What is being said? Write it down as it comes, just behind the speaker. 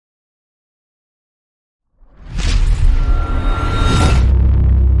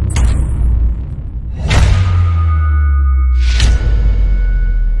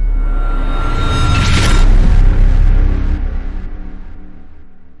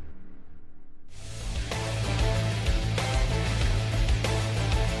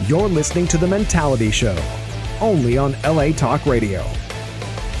You're listening to The Mentality Show, only on LA Talk Radio.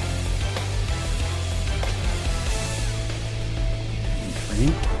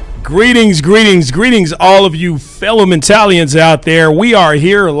 Greetings, all of you fellow Mentalians out there. We are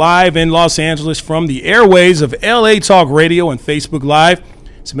here live in Los Angeles from the airways of LA Talk Radio and Facebook Live.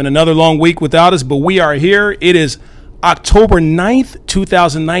 It's been another long week without us, but we are here. It is October 9th,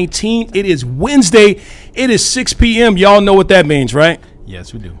 2019. It is Wednesday. It is 6 p.m. Y'all know what that means, right?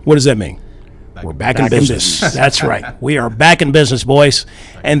 Yes, we do. What does that mean? We're back in business. That's right. We are back in business, boys.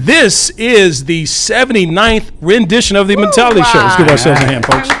 And this is the 79th rendition of the Mentality Show. Let's give ourselves a hand,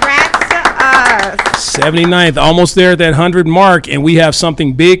 folks. Congrats to us. 79th, almost there at that 100 mark, and we have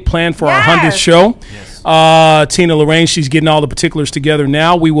something big planned for our 100th show. Yes. Tina Lorraine, she's getting all the particulars together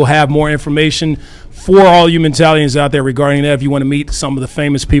now. We will have more information for all you Mentalians out there regarding that. If you want to meet some of the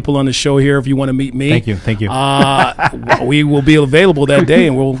famous people on the show here, if you want to meet me. Thank you. We will be available that day,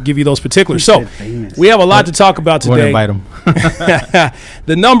 and we'll give you those particulars. So we have a lot to talk about today. We'll invite them.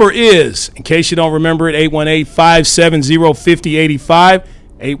 The number is, in case you don't remember it, 818-570-5085,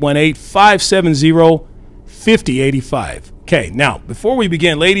 818-570-5085. Okay, now, before we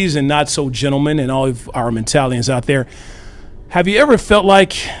begin, ladies and not-so-gentlemen and all of our Mentalians out there, have you ever felt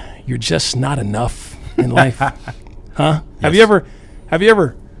like you're just not enough in life? Huh? Yes. Have you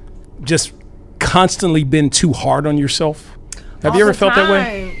ever just constantly been too hard on yourself? Have you ever felt that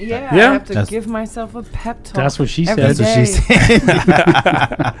way? Yeah. I have to give myself a pep talk. That's what she said. That's what she said.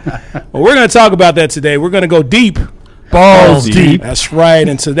 Well, we're going to talk about that today. We're going to go deep. Balls deep. That's right.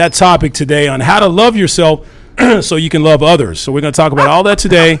 And so that topic today on how to love yourself so you can love others. So we're going to talk about all that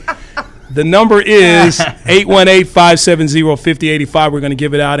today. The number is 818-570-5085. We're going to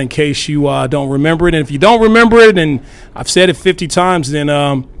give it out in case you don't remember it. And if you don't remember it, and I've said it 50 times, then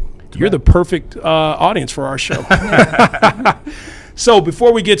you're the perfect audience for our show. So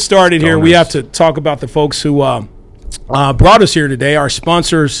before we get started here, we have to talk about the folks who brought us here today. Our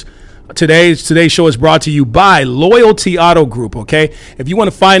sponsors. Today's show is brought to you by Loyalty Auto Group, okay? If you want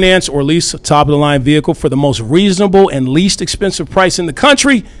to finance or lease a top-of-the-line vehicle for the most reasonable and least expensive price in the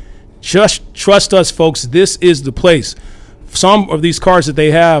country, just trust us, folks. This is the place. Some of these cars that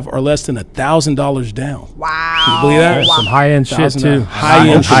they have are less than $1,000 down. Wow. Can you believe that? Some high-end shit, too.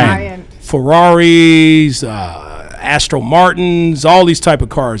 High-end. Ferraris, Astro Martins, all these type of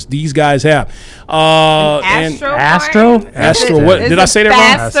cars these guys have. Astro? What did I say that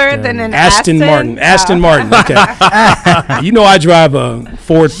wrong? Faster than an Aston Martin. Aston Martin. Okay. You know I drive a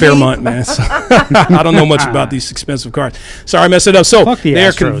Ford Fairmont, man. So I don't know much about these expensive cars. Sorry, I messed it up. So they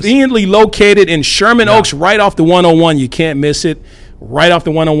are conveniently located in Sherman Oaks, right off the 101. You can't miss it. Right off the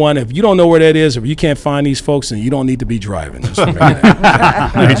 101. If you don't know where that is, or you can't find these folks, then you don't need to be driving. Just remember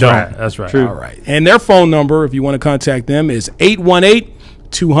that. That's right. True. All right. And their phone number, if you want to contact them, is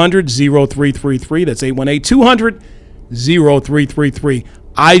 818-200-0333. That's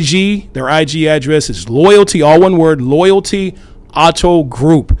 818-200-0333. Their IG address is Loyalty, all one word, Loyalty Auto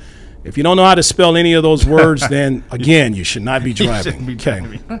Group. If you don't know how to spell any of those words, then, again, you should not be driving.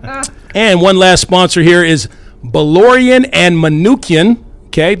 Okay. And one last sponsor here is Balorian and Manukian,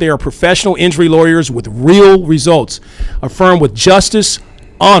 okay? They are professional injury lawyers with real results. A firm with justice,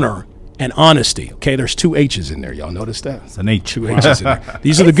 honor, and honesty. Okay, there's two H's in there. Y'all notice that? It's an H. Two H's in there.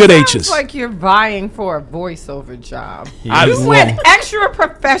 These are the good H's. It's like you're vying for a voiceover job. Yeah. You went extra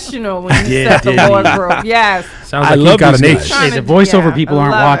professional when you said the Lord group. Yes. Sounds like you got an H. Hey, the voiceover people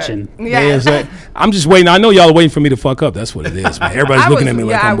aren't watching. Yeah. I'm just waiting. I know y'all are waiting for me to fuck up. That's what it is, man. Everybody's looking at me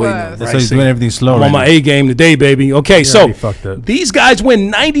like I'm waiting. So he's doing everything slow. I'm on my A game today, baby. Okay, so these guys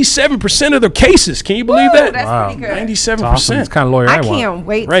win 97% of their cases. Can you believe that? That's pretty good. 97%. It's kind of lawyer I want. Can't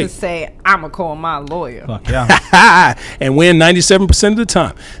wait to say I'm going to call my lawyer. Fuck yeah. And win 97% of the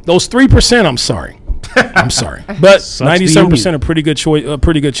time. Those 3%, I'm sorry. But 97% are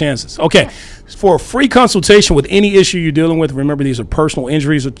pretty good chances. Okay, for a free consultation with any issue you're dealing with, remember these are personal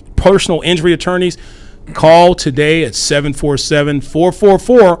injury attorneys. Call today at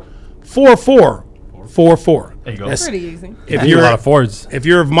 747-444-4444. There you go. That's pretty easy. If you're a lot of Fords. If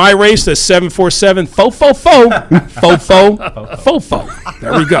you're of my race, that's 747-444-4444.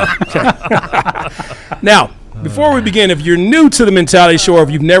 There we go. Okay. Now, before we begin, if you're new to the Mentality Show or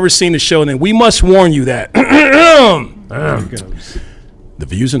if you've never seen the show, then we must warn you that the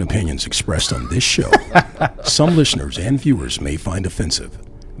views and opinions expressed on this show, some listeners and viewers may find offensive.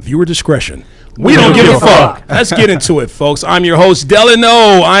 Viewer discretion. We don't give a fuck. Let's get into it, folks. I'm your host,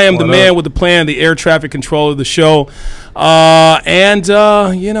 Delano. I am the man with the plan, the air traffic controller of the show. And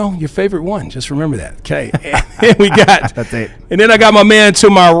your favorite one. Just remember that, okay? And we got... That's it. And then I got my man to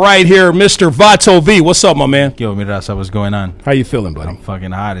my right here, Mr. Vato V. What's up, my man? Yo, Mirasa, what's going on? How you feeling, buddy? I'm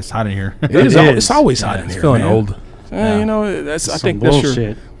fucking hot. It's hot in here. It's always hot in it's here, feeling man. old. That's. I think bullshit. that's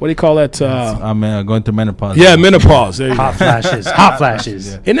your. What do you call that? I'm going through menopause. Yeah, menopause. There you go. Hot flashes. Hot flashes.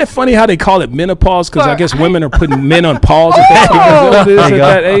 Isn't that funny how they call it menopause? Because I guess women are putting men on pause at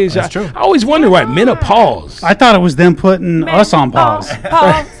that age. That's true. I always wonder why menopause. I thought it was them putting us on pause.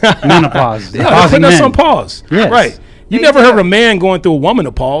 Menopause. Yeah, they're Pausing putting us men. on pause. Yes. Right. You They never do. heard of a man going through a woman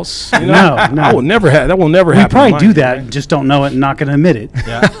to pause. You know? No. I will never have. That will never We happen. probably in do my- that, just don't know it and not going to admit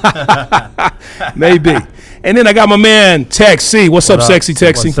it. Maybe. And then I got my man Tex C. What's up, sexy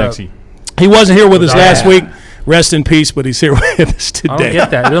Tex C? What's sexy? He wasn't here with us last Yeah. week. Rest in peace, but he's here with us I don't today.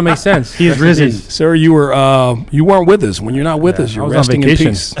 get that. It doesn't make sense. He is risen. Sir, you weren't with us. When you're not with us, I you're was on resting in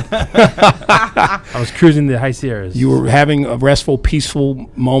vacation. peace. I was cruising the high Sierras. You were having a restful,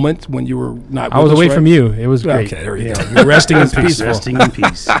 peaceful moment when you were not. I was with us, away right? from you. It was great. Okay, there you go. You're resting in peace. Resting in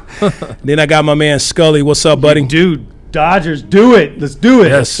peace. Then I got my man Scully. What's up, buddy? Dude, Dodgers, do it. Let's do it.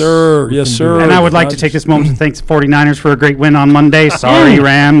 Yes, sir. Yes, sir. And I would like to take this moment to thank the 49ers for a great win on Monday. Sorry,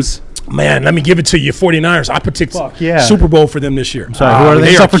 Rams. Man, let me give it to you, 49ers. I predict yeah. Super Bowl for them this year. Sorry, who are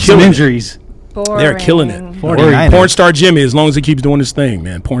They are suffered some killing it. injuries. They're killing it. 49ers. Porn star Jimmy, as long as he keeps doing his thing,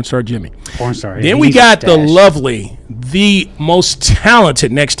 man. Porn star Jimmy. Porn star. Then yeah, we he's got the stashed. lovely, the most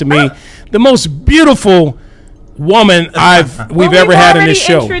talented next to me, the most beautiful woman we've ever had in this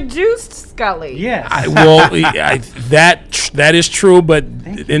show. Introduced Scully. Yes. That is true, but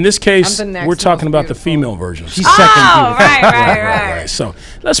in this case, I'm the next we're talking most about the beautiful. female version. She's Oh, second. beautiful. right. So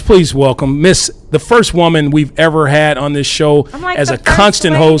let's please welcome the first woman we've ever had on this show I'm like as the a first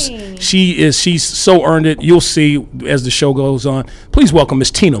constant host. lady. She's so earned it. You'll see as the show goes on. Please welcome Miss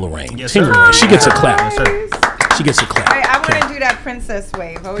Tina Lorraine. Yes, Tina sir. Lorraine. She gets a clap. Yes, sir. She gets a clap. I want to do that princess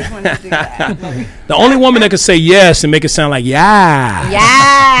wave. I always wanted to do that. The only woman that can say yes and make it sound like yeah.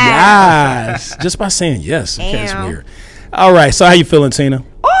 Yeah. Yes. Just by saying yes. Okay, it's Damn. weird. All right. So how you feeling, Tina?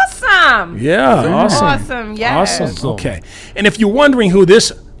 Awesome. Yeah. Awesome. Awesome. Yes. Awesome. Okay. And if you're wondering who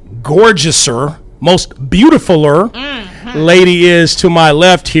this gorgeouser, most beautifuler lady is to my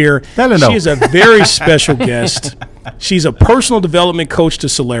left here, Delano. she is a very special guest. She's a personal development coach to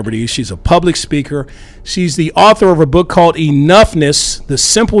celebrities. She's a public speaker. She's the author of a book called Enoughness, The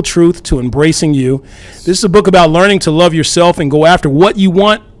Simple Truth to Embracing You. This is a book about learning to love yourself and go after what you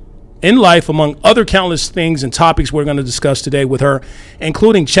want in life, among other countless things and topics we're going to discuss today with her,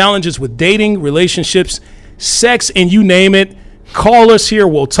 including challenges with dating, relationships, sex, and you name it. Call us here.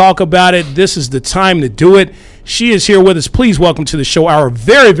 We'll talk about it. This is the time to do it. She is here with us. Please welcome to the show our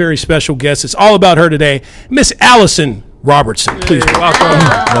very, very special guest. It's all about her today, Miss Alison Robertson. Please welcome.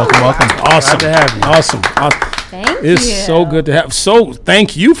 Welcome. Awesome. Glad to have you. Awesome. Thank It's you. so good to have. So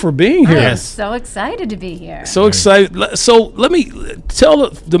thank you for being here. I'm so excited to be here. So excited. So let me tell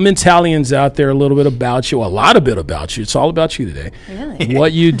the Mentalians out there a little bit about you, a lot of bit about you. It's all about you today. Really?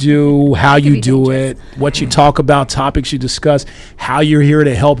 What you do, how could you be do dangerous. it, what you talk about, topics you discuss, how you're here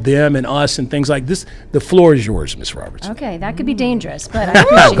to help them and us and things like this. The floor is yours, Miss Roberts. Okay, that could be dangerous, but I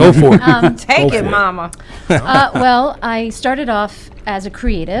appreciate Go it. for it. Take Go it, for it. mama. Well, I started off as a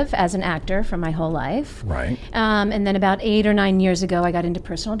creative, as an actor for my whole life. Right. And then about 8 or 9 years ago, I got into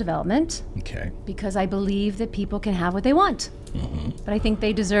personal development Okay. because I believe that people can have what they want. But I think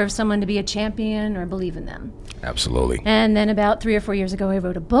they deserve someone to be a champion or believe in them. Absolutely. And then about 3 or 4 years ago, I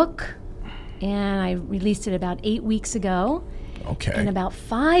wrote a book, and I released it about 8 weeks ago. Okay. And about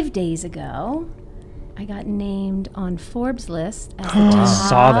 5 days ago, I got named on Forbes' list as the top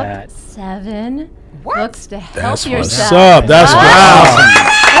Saw that. 7 books to help That's yourself. what's up. That's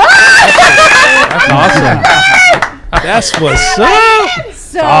Awesome. That's what's up.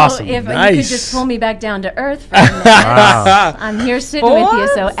 So awesome. if you could Nice. just pull me back down to earth for a minute, I'm here sitting with you,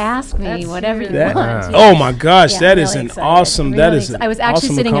 so Forbes? ask me That's whatever you huge. want. Oh my gosh, Yeah, that I'm is really an excited. awesome. That Really is. I was actually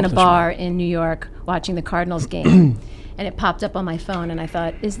awesome sitting in a accomplishment. bar in New York watching the Cardinals game, and it popped up on my phone, and I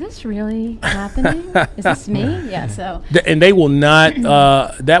thought, "Is this really happening? Is this me?" Yeah. So And they will not.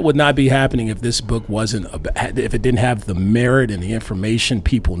 That would not be happening if this book wasn't. If it didn't have the merit and the information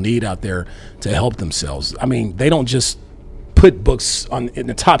people need out there to help themselves. I mean, they don't just put books in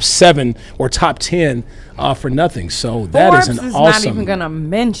the top 7 or top 10 for nothing. So that Forbes is an is awesome. not even gonna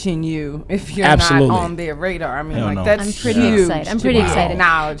mention you if you're Absolutely. not on their radar. I mean, Hell like no. that's I'm pretty huge excited. I'm to pretty be excited.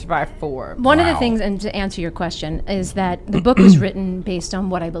 acknowledged by Forbes. one of the Wow. things, and to answer your question, is that the book was written based on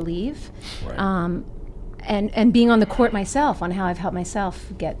what I believe. and being on the court myself on how I've helped myself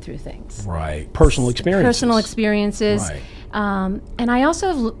get through things. Right. Personal experiences. Personal experiences. Right. And I also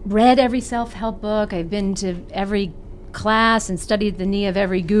have read every self-help book. I've been to every class and studied the knee of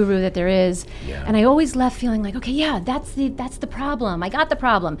every guru that there is. Yeah. And I always left feeling like, okay, yeah, that's the problem. I got the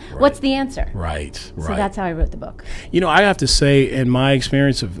problem. What's the answer? Right. So that's how I wrote the book. You know, I have to say, in my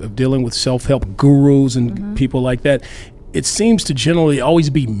experience of dealing with self-help gurus and Mm-hmm. people like that, it seems to generally always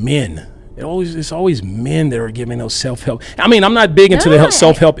be men. It's always men that are giving those self-help. I mean, I'm not big into the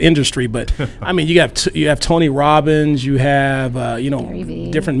self-help industry, but I mean, you have Tony Robbins, you have Gary Vee.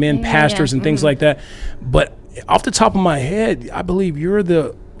 different men, pastors, and things like that. But off the top of my head, I believe you're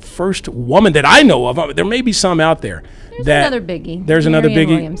the first woman that I know of. There may be some out there. There's another biggie. There's another Marianne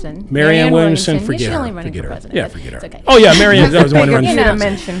biggie. Williamson. Marianne Williamson, Yeah, forget she's her. only running Forget for her. president. Yeah, but forget her. it's okay. Oh yeah, Marianne. That was the one running You for need to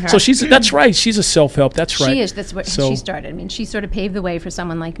president. mention her. So that's right. She's a self-help. That's right. She is. That's what So- she started. I mean, she sort of paved the way for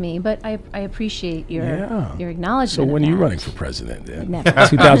someone like me. But I appreciate your acknowledgement. So when of are you that. running for president? Then? Never.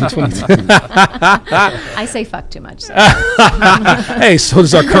 2022. I say fuck too much. So. Hey, so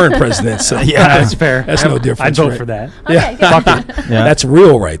does our current president. So Yeah, that's fair. That's no difference. I'd vote right? for that. Okay, good. Yeah. That's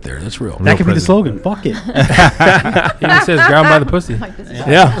real right there. That's real. That could be the president. slogan. Fuck it. He says ground by the pussy. Like this is-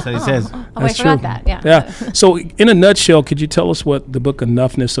 Yeah. So he says. Oh, I That's forgot true. that. Yeah. Yeah. So, in a nutshell, could you tell us what the book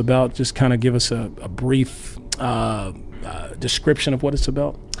Enoughness about? Just kind of give us a brief description of what it's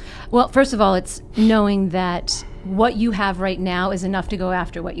about. Well, first of all, it's knowing that what you have right now is enough to go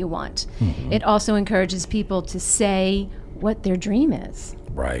after what you want. Mm-hmm. It also encourages people to say what their dream is.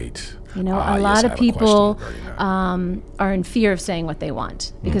 Right. You know, Ah, a yes, lot I of have a question people regarding that. are in fear of saying what they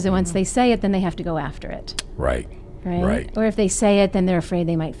want because then once they say it, then they have to go after it. Right. Right? Right. Or if they say it, then they're afraid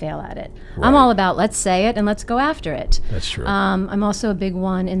they might fail at it. Right. I'm all about let's say it and let's go after it. That's true. I'm also a big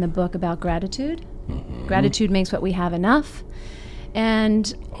one in the book about gratitude. Mm-hmm. Gratitude makes what we have enough.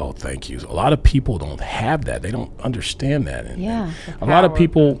 And Oh, thank you. A lot of people don't have that. They don't understand that. And Yeah. a lot of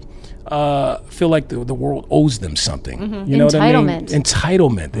people feel like the world owes them something. You know what I mean?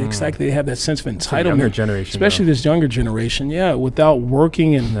 Entitlement. Entitlement. It's like they have that sense of entitlement. younger generation, especially though. this younger generation. Yeah, without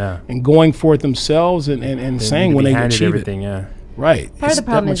working Yeah. and going for it themselves and They saying need to when be they handed achieve everything. it. Yeah. Right. part It's of the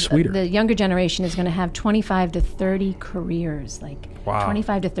problem that is much sweeter. the younger generation is going to have 25 to 30 careers, like Wow.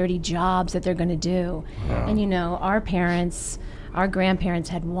 25 to 30 jobs that they're going to do. And you know, our grandparents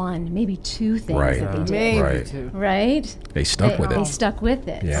had one, maybe two things Right. that they did. Maybe Right. two. Right? They stuck with They it. stuck with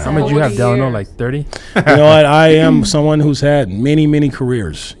it. Yeah. How many do you have, 40 Delano? years. Like 30? You know what? I am someone who's had many, many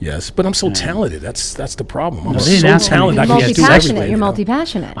careers. Yes, but I'm so talented. That's the problem. I'm they didn't so ask me. talented. I You're can just do multi-passionate. everything. You're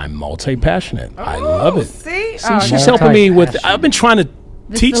multi-passionate. I'm multi-passionate. I love it. See? See, Oh, she's that's helping me with. passion. I've been trying to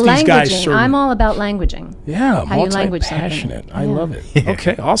teach the these guys languaging. certain. I'm all about languaging. Yeah, how you language something. multi-passionate. I Yeah. love it.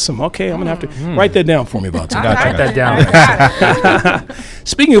 Okay, awesome. Okay, I'm gonna have to write that down for me, Vato. I Write that down. got it.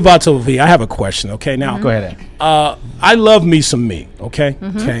 Speaking of Vato V, I have a question. Okay, now Go ahead. I love me some me. Okay,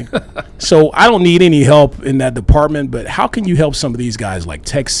 Mm-hmm. okay. So I don't need any help in that department. But how can you help some of these guys like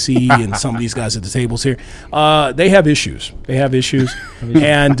Tech C and some of these guys at the tables here? They have issues. They have issues.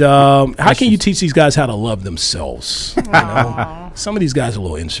 And how can you teach these guys how to love themselves? You know? Some of these guys are a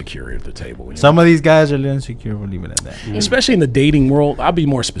little insecure at the table. You know? Some of these guys are a little insecure. We'll leave it at that. Especially in the dating world. I'll be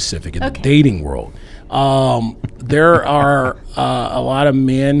more specific. In the Okay. dating world, there are a lot of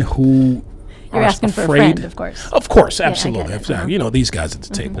men who You're are asking for a afraid. friend, of course. Of course, I get absolutely. it. Uh-huh. You know, these guys at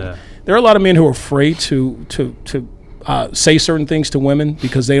the table. Yeah. There are a lot of men who are afraid to say certain things to women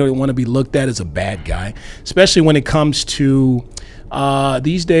because they don't want to be looked at as a bad guy, especially when it comes to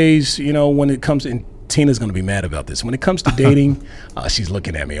these days, you know, when it comes in. Tina's going to be mad about this. When it comes to dating, she's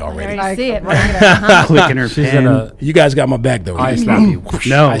looking at me I already. already see it. Clicking her She's pen. gonna You guys got my back, though. eye slap you.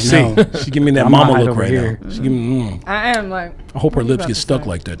 No, I see. no. She's giving me that I'm mama gonna hide look over right here. now. She's giving me, I am like. I hope her What are you lips about get to stuck say?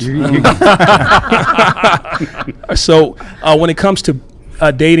 like that. So when it comes to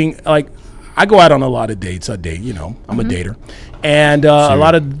dating, like I go out on a lot of dates. I date, you know, I'm a dater, and a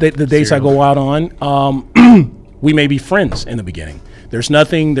lot of the dates I go out on, we may be friends in the beginning. There's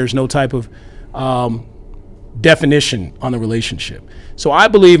no type of definition on the relationship. So I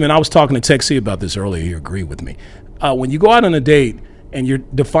believe, and I was talking to Tech C about this earlier. He agreed with me. When you go out on a date and you're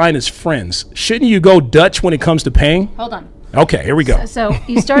defined as friends, shouldn't you go Dutch when it comes to paying? Hold on. Okay, here we go. So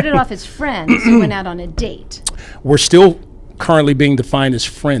you started off as friends. You went out on a date. We're still currently being defined as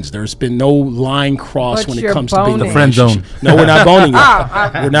friends. There's been no line crossed But when it you're comes to being boning. a The friend relationship. zone. No, we're not boning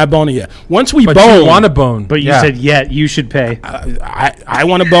yet. We're not boning yet. Once we But bone, you want to bone. But you Yeah. said, you should pay. I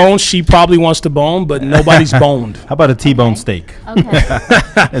want to bone. She probably wants to bone, but nobody's boned. How about a T-bone steak? Okay.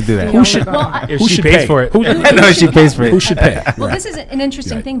 Let's do that. Who should? if Who she should pays pay? for it. Who, No, she pays for it. who should pay? Well, this is an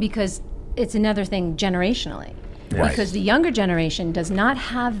interesting Right. thing because it's another thing generationally. Right. Because the younger generation does not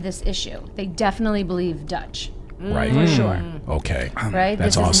have this issue. They definitely believe Dutch. Right. For sure. Okay. Right?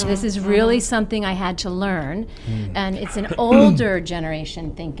 That's awesome. This is really something I had to learn. And it's an older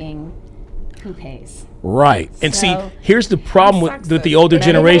generation thinking, who pays? Right. And see, So- here's the problem with the older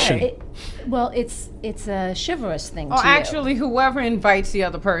generation. Well, it's a chivalrous thing Oh, to you. actually, whoever invites the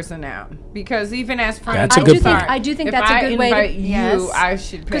other person out, because even as friends, That's a I'm good sorry, point. I do think if that's a I good way to- invite you, yes. I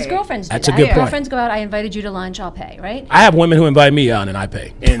should pay. Because girlfriends do That's a that. good point. Girlfriends go out, I invited you to lunch, I'll pay, right? I have women who invite me out and I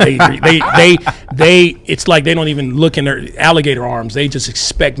pay. And it's like they don't even look in their alligator arms. They just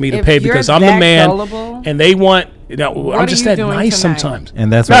expect me to If pay you're because I'm the that man. gullible, And they want, I'm are just you that doing nice tonight? sometimes.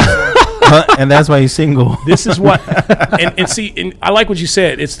 And that's why. And that's why he's single. This is what, and see, and I like what you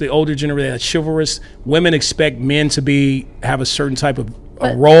said. It's the older generation, that's chivalrous. Women expect men to have a certain type of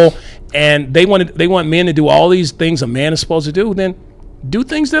a role, and they want men to do all these things a man is supposed to do. Then do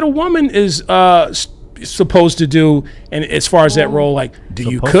things that a woman is supposed to do. And as far as that role, like, do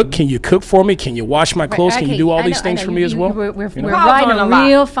you Supposed cook? to. Can you cook for me? Can you wash my clothes? Can you do all these things for me as well? We're You know? We're riding doing a a lot.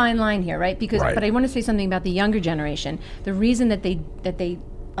 real fine line here, right? Because, Right. but I want to say something about the younger generation. The reason that they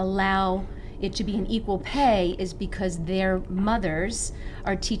allow it to be an equal pay is because their mothers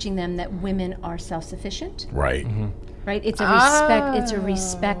are teaching them that women are self-sufficient. Right. Right? It's a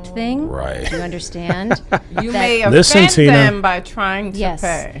respect thing. Right. Do you understand? you that- may Listen, offend Tina. them by trying to Yes,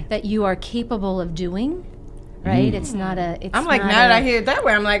 pay. that you are capable of doing. Right? It's not a. It's I'm like, not now that a- I hear it that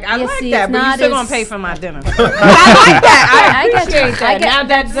way, I'm like, I You like see, that, it's but you not still as- gonna pay for my dinner. I like that. I I get appreciate you. that. I get Now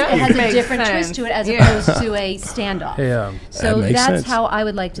that it does has a make different sense. twist to it as Yeah. opposed to a standoff. Hey, So That makes that's sense. how I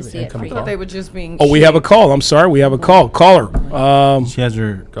would like to see it for income you. I thought they were just being. Oh, we have a call. I'm sorry. We have a call. Caller. She has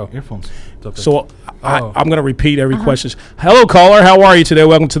her Go. earphones. it's okay. So Oh. I'm going to repeat every question. Hello, caller. How are you today?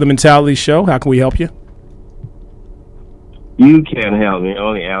 Welcome to the Mentality Show. How can we help you? You can't help me.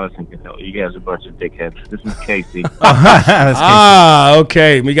 Only Alison can help. You guys are a bunch of dickheads. This is Casey.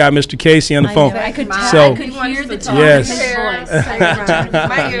 Okay. We got Mr. Casey on the phone. I could tell. So- I could hear the tone Yes. in his voice. I could tell the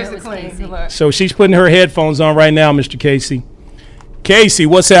My tone ears it are was clean. Casey. Look. So she's putting her headphones on right now, Mr. Casey. Casey,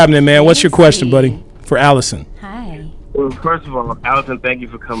 what's happening, man? What's your question, buddy? For Allison. Hi. Well, first of all, Alison, thank you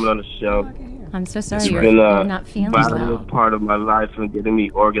for coming on the show. I'm so sorry It's you're, been you're a not feeling vital well. part of my life and getting me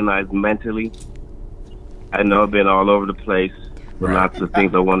organized mentally. I know I've been all over the place with lots of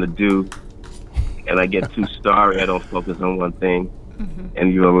things I want to do, and I get too starry. I don't focus on one thing,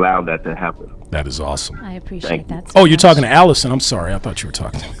 and you allow that to happen. That is awesome. I appreciate Thank you. that. so Oh, you're much. talking to Allison. I'm sorry. I thought you were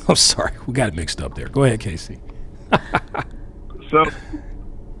talking to me. I'm sorry. We got it mixed up there. Go ahead, Casey. So,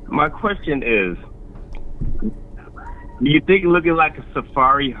 my question is, do you think looking like a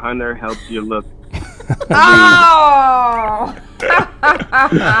safari hunter helps your look? Oh.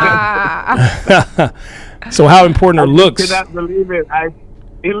 So how important are looks? Cannot believe it.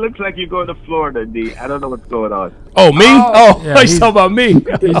 It looks like you're going to Florida, D. I don't know what's going on. Oh, me? Oh, Yeah, he's talking about me.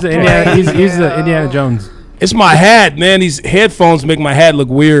 He's the Indiana Jones. It's my hat, man. These headphones make my hat look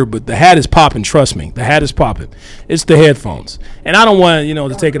weird, but the hat is popping. Trust me, the hat is popping. It's the headphones, and I don't want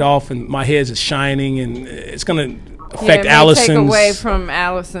to take it off, and my head is shining, and it's gonna affect Allison's. Take away from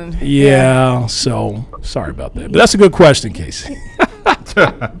Allison. Yeah, so sorry about that, but that's a good question, Casey.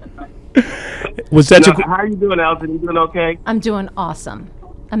 Was that Now, your? how are you doing, Alison? You doing okay? I'm doing awesome.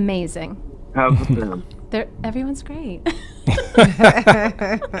 Amazing. How's the film? Everyone's great.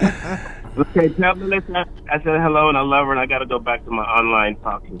 Okay, tell Melissa I said hello and I love her and I got to go back to my online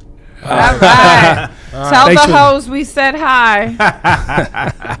talking. All right. Tell Thanks the for- hoes we said hi.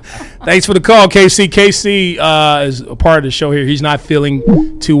 Thanks for the call, Casey. Casey is a part of the show here. He's not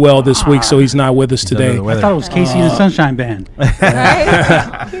feeling too well this week, so he's not with us today. The I weather. thought it was Casey and the Sunshine Band.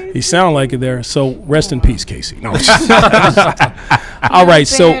 Right? He sounded like it there. So rest in peace, Casey. No. All right.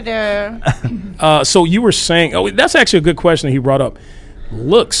 So, so you were saying, that's actually a good question that he brought up.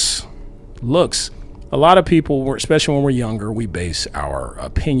 Looks. A lot of people, especially when we're younger, we base our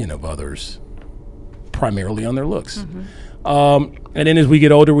opinion of others primarily on their looks. And then as we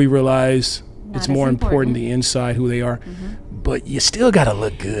get older, we realize it's as more important important. the inside, who they are. But you still got to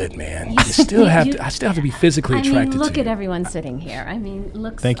look good, man. You still have to. I still have to be physically attracted look to at you. everyone sitting here. I mean,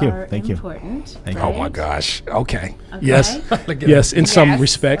 looks Thank you. are Thank you. important. Thank you. Oh my gosh. Okay. Okay? Yes. Yes. In some Yes.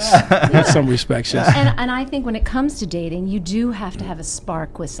 respects. In some respects. Yes. And I think when it comes to dating, you do have to have a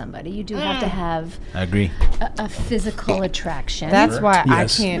spark with somebody. You do have to have I agree. a physical attraction. That's why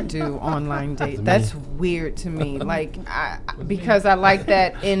Yes. I can't do online dates. That's weird to me. Like, because I like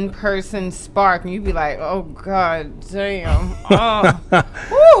that in-person spark, and you'd be like, "Oh God, damn, oh,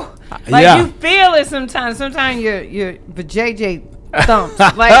 whew." Like Yeah. you feel it sometimes. Sometimes your JJ thumps.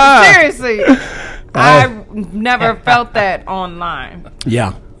 Like seriously, I've never felt that online.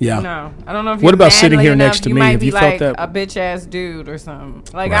 Yeah. Yeah. No, I don't know if What you're about sitting manly here enough, next to you me? might Have be you felt like that? a bitch ass dude or something.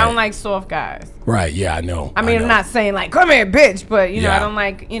 Like I Right. don't like soft guys. Right. Yeah, I know. I mean, know. I'm not saying like come here, bitch, but you know, Yeah. I don't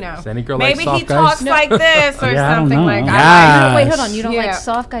like any girl like maybe soft he guys? talks like this or Yeah, I don't something know. like. Yeah. Wait, hold on. You don't Yeah. like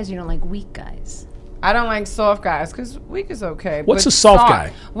soft guys. You don't like weak guys. I don't like soft guys because weak is okay. What's but a soft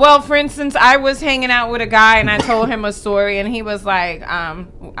guy? Well, for instance, I was hanging out with a guy and I told him a story and he was like,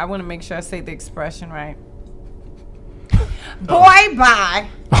 I want to make sure I say the expression right. Boy, bye.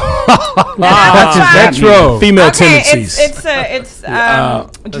 Metro. Female Okay, tendencies. it's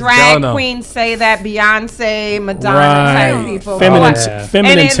drag Delano. queens say that, Beyonce, Madonna type Right. people. Feminine, But- Yeah.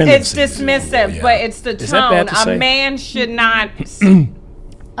 feminine and it's tendencies. dismissive, Yeah. but it's the Is that bad tone. to say? A man should not.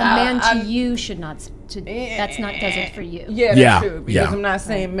 A man to you should not. That's not doesn't for you. Yeah, Yeah, that's true. Because yeah. I'm not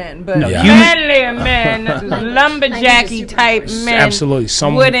saying men, but Yeah. manly men, lumberjacky type men, Absolutely.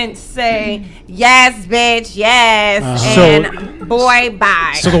 Some- wouldn't say yes, bitch, yes, and boy,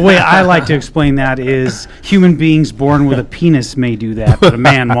 bye. So the way I like to explain that is human beings born with a penis may do that, but a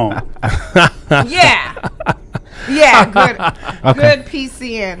man won't. Yeah. Yeah, good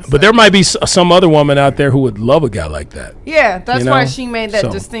PCN. But there might be some other woman out there who would love a guy like that. Yeah, that's you why know, she made that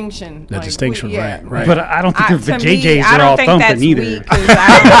so, distinction. That distinction, right? But I don't think the To me, JJs I are don't all think thumping that's either. weak 'cause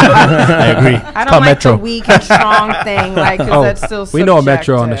I agree. I don't like the weak and strong thing, like, 'cause that's still we know a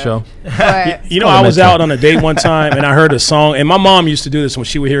Metro on the show. But You know, I was out on a date one time and I heard a song, and my mom used to do this when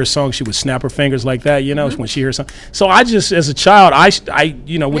she would hear a song, she would snap her fingers like that, you know, when she hears something. So I just, as a child, I would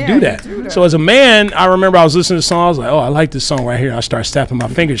Yeah, do you that. do that. So as a man, I remember I was listening to the song, I was like, oh, I like this song right here. I started snapping my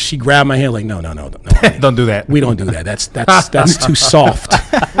fingers. She grabbed my hand like, no, honey. Don't do that. We don't do that. That's too soft.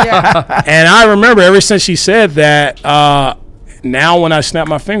 yeah, And I remember ever since she said that, now when I snap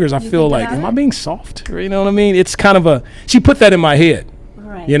my fingers, I feel think like, about am I it? being soft? You know what I mean? It's kind of she put that in my head.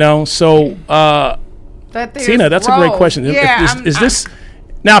 Right. You know, so that there's Tina, that's a great growth. question. Yeah, Is this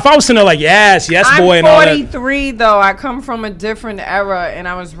now? If I was sitting there like yes, boy, I'm and all that. 43 though. I come from a different era, and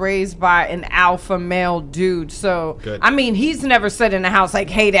I was raised by an alpha male dude. So I mean, he's never said in the house like,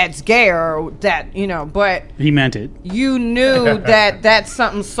 "Hey, that's gay," or that, you know. But He meant it. you knew that that's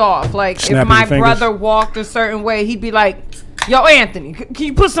something soft. Like Snapping if my your fingers. brother walked a certain way, he'd be like, "Yo, Anthony, can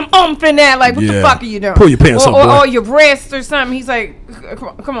you put some oomph in that? Like, what the Yeah. fuck are you doing? Pull your pants up, boy." or your wrist or something." He's like,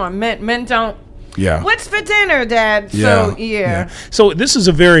 "Come on, men don't." Yeah. What's for dinner, Dad? So yeah. So this is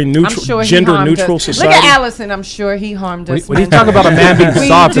a very I'm neutral, sure he gender harmed neutral us. society. Look at Alison. I'm sure he harmed us. When you talk about a man being we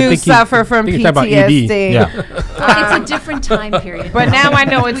soft, I do think suffer from I think you're talking about PTSD. ED. Yeah. Well, it's a different time period. But now I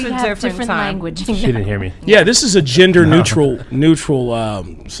know it's we a have different time. language. She didn't hear me. Yeah, this is a gender neutral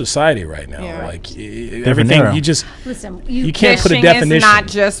society right now. Yeah. Like everything, era. you just Listen, you can't put a Fishing definition. is not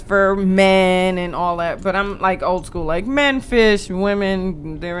just for men and all that, but I'm like old school. Like men fish,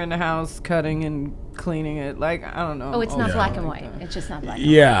 women they're in the house cutting and cleaning it. Like I don't know. Oh, it's I'm not old black school and like white. that. It's just not black.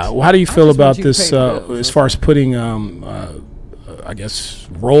 Yeah. Well, how do you feel just about want you to this pay bills. as far as putting, I guess,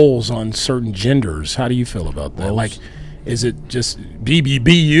 roles on certain genders? How do you feel about that? Like, is it just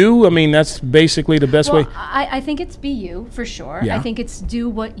BBBU? I mean, that's basically the best Well, way. I think it's be you for sure. Yeah. I think it's do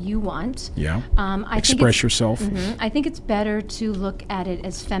what you want. Yeah. I think Express it's- yourself. Mhm. I think it's better to look at it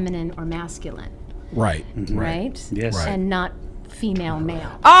as feminine or masculine, Right. right? Yes. Right. And not female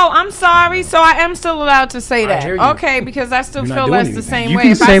male. Oh, I'm sorry. So I am still allowed to say that. hear you. Okay, because I still You're not feel doing that's the anything. same You way.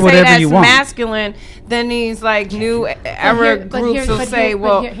 can If say I say whatever that's you want. masculine, then these like new era groups will say,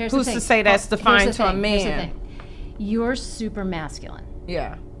 well, who's to say that's defined to a man? You're super masculine,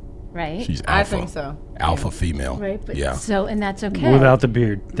 Yeah, right? She's I alpha. think so. Alpha female. Right. But Yeah. So, and that's okay. Without the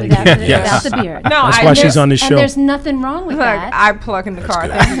beard. Thank Without you. the, Yes. without the beard. No, That's I why just- she's on this And show. there's nothing wrong with Look, that. I plug in the car.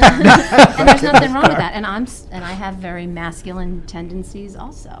 good. Thank you. And there's nothing wrong with that. And I have very masculine tendencies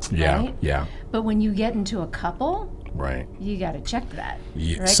also. Yeah. Right? Yeah. But when you get into a couple, Right. you got to check that.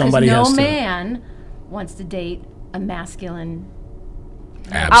 Yeah, Right? 'Cause somebody no has to- man wants to date a masculine.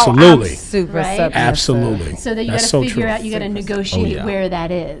 Absolutely. Oh, I'm super Right? submissive. Absolutely. So that you got That's to so figure true. out. You got to negotiate yeah. where that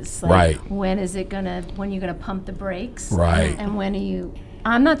is. Like, Right. When is it gonna? When you're gonna pump the brakes? Right. And when are you?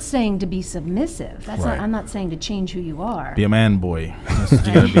 I'm not saying to be submissive. That's Right. not. I'm not saying to change who you are. Be a man, boy. That's what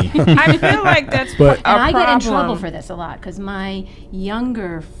you gotta be. I feel like that's But- a And I problem. get in trouble for this a lot because my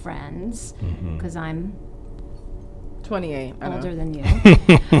younger friends, because I'm 28. I know. older than you,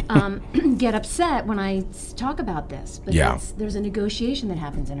 get upset when I talk about this. But Yeah. there's a negotiation that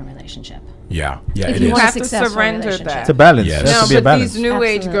happens in a relationship. Yeah. Yeah. If It you is. want have a to successful surrender relationship. that. It's a balance. Yes. There has No, to be a but balance. these new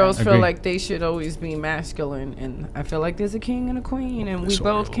age Absolutely. girls feel Agree. like they should always be masculine, and I feel like there's a king and a queen, and we That's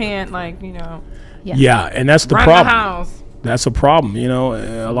both right. can't, like, you know, Yeah. Yeah, and that's the run problem. the house. That's a problem. You know,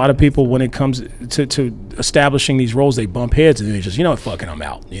 a lot of people, when it comes to establishing these roles, they bump heads and they just, you know what, fucking, I'm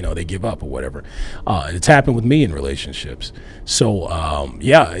out. You know, they give up or whatever. It's happened with me in relationships. So,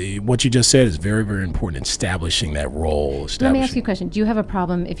 yeah, what you just said is very, very important. Establishing that role. Let me ask you a question. Do you have a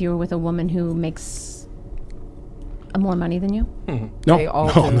problem if you were with a woman who makes more money than you? No, They all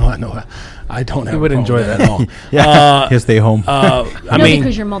no, do. no, no. I don't have. You would a problem enjoy with that. at all. Yeah, he'll stay home. I No, mean,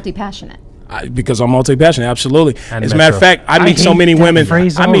 because you're multi-passionate. because I'm multi-passionate, absolutely. And As a matter of fact, I meet so hate many that women.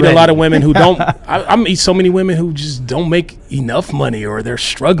 phrase I meet a lot of already. women who don't. I meet so many women who just don't make enough money, or they're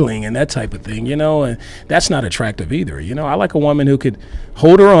struggling and that type of thing. You know, and that's not attractive either. You know, I like a woman who could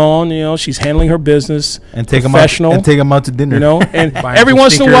hold her own. You know, she's handling her business, and take them professional. out to dinner. You know, and Buying every some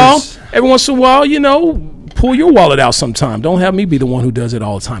once in a while, stickers. you know, pull your wallet out sometime. Don't have me be the one who does it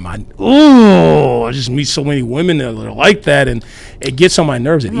all the time. I just meet so many women that are like that, and it gets on my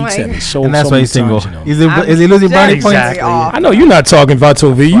nerves. It eats at me so. and that's so why many he's single. times, you know. Is he losing brownie points? Exactly. I know you're not talking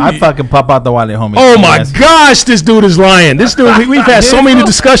Vato V. I fucking pop out the wallet, homie. Oh my Yes. gosh, this dude is lying. This dude, we've had so many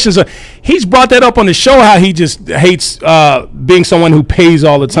discussions. He's brought that up on the show, how he just hates being someone who pays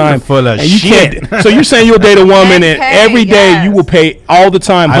all the time. full of and you shit. Can't, so you're saying you'll date a woman and pay, every day yes. you will pay all the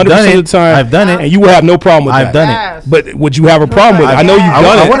time, I've 100% done of it. the time. I've done it. And you will have no problem with I've that. done Yes. But would you have a problem with it? I know you've I-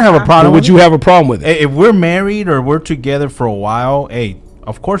 done I it. wouldn't have a problem But would with you it. have a problem with it? If we're married or we're together for a while, hey,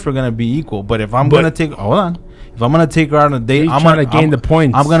 of course we're gonna be equal. But if I'm But- gonna take, hold on, if I'm gonna take her out on a date, He's I'm trying gonna to gain the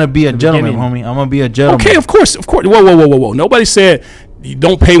points I'm gonna be a in the gentleman, beginning. homie. I'm gonna be a gentleman. Okay, of course. Whoa. Nobody said you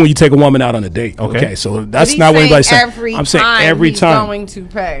don't pay when you take a woman out on a date. Okay, so that's He's not what saying anybody's saying. every I'm saying time every he's time. going to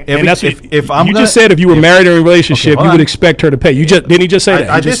pay. If- And that's if I'm you gonna- just said if you were married or in a relationship, hold you on. would expect her to pay. You just didn't he just say that?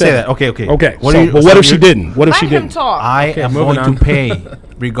 I He did just say said that. Okay. Okay. What So, are you- but so what if she you're- didn't? What if Let she him didn't? talk. I Okay, am moving going on. to pay,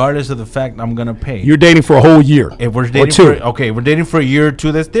 regardless of the fact I'm gonna pay. You're dating for a whole year. If we're or dating two. we're dating for a year or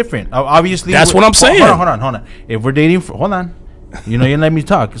two. That's different. Obviously, That's what I'm saying. Hold on. If we're dating for, hold on. You know, you let me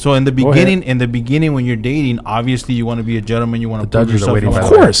talk. So in the beginning, when you're dating, obviously you want to be a gentleman. You want to prove Dodgers are yourself. waiting, Of by the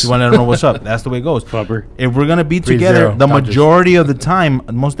way. course, you want to know what's up. That's the way it goes. Flubber. If we're gonna be 3-0 together, the Dodgers. majority of the time,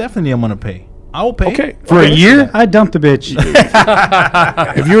 most definitely, I'm gonna pay. I will pay. Okay. For a Okay. year, I dumped the bitch.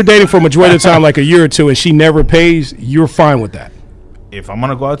 If you're dating for a majority of the time, like a year or two, and she never pays, you're fine with that. If I'm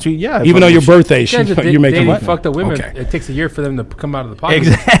gonna go out to you, yeah. Even though your birthday, Guys are you're making dating money. fucked up women. Okay. It takes a year for them to come out of the pocket.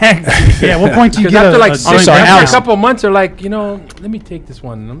 Exactly. Yeah, at what point do you Because get after a, like a six, sorry, after a Alison. couple months, they're like, let me take this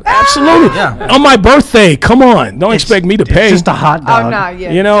one. Absolutely. Yeah. On my birthday, come on. Don't expect me to It's pay. just a hot Oh, dog. no,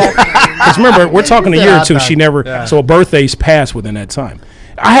 yeah. You know, because remember, we're talking a year or two. She never, Yeah. so a birthday's passed within that time.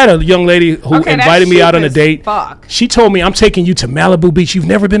 I had a young lady who Okay, that's invited me out on a cheap as date. fuck. She told me, I'm taking you to Malibu Beach. You've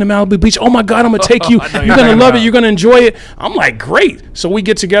never been to Malibu Beach? Oh my God, I'm going to take you. I know You're you're going to talking love it. about. You're going to enjoy it. I'm like, great. So we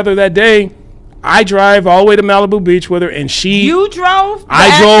get together that day. I drive all the way to Malibu Beach with her, and she. You drove? The I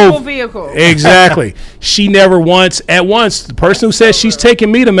actual drove. vehicle. Exactly. She never once, the person who says she's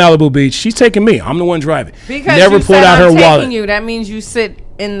taking me to Malibu Beach, she's taking me. I'm the one driving. Because never you pulled said out her I'm wallet. taking you. That means you sit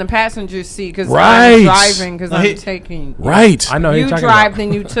in the passenger seat because Right. I'm driving because I'm he- taking you. Right. I know who You you're talking drive, about.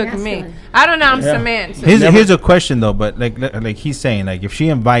 then you took me. Masculine. I don't know. I'm semantic. Here's a question though, but like he's saying, like if she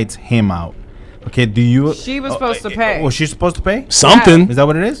invites him out, okay, do you? She was supposed to pay. Was she supposed to pay? Something. Is that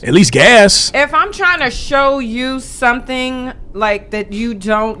what it is? At least gas. If I'm trying to show you something like that you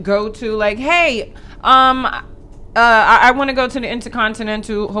don't go to, like, hey, I want to go to the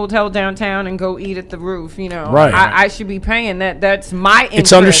Intercontinental Hotel downtown and go eat at the roof. You know, Right. I should be paying that. That's my interest.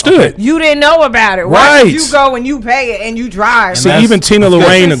 It's understood. You didn't know about it. Why Right. should you go and you pay it and you drive? See, that's- even Tina that's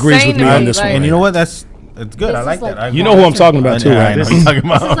Lorraine good. agrees with me Insane on to this me, one. like- And you know what? That's good. I This like is that. like- You know who I'm talking about too, Yeah, I right? know what you're talking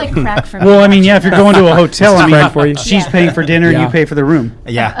This is about. like crack for me. Well, I mean, yeah, if you're going to a hotel, I crack for you. mean, she's paying for dinner, Yeah. you pay for the room.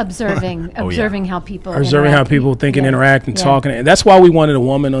 Yeah. Observing how people Observing how interact. people think and Yeah. interact and Yeah. talking. And that's why we wanted a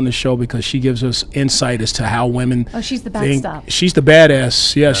woman on the show, because she gives us insight as to how women Oh, she's the think. backstop. She's the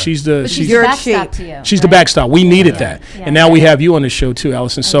badass. Yeah, she's the But she's she's, the You're backstop cheap. to you. she's the right? backstop. We needed that. Yeah. And now we have you on the show too,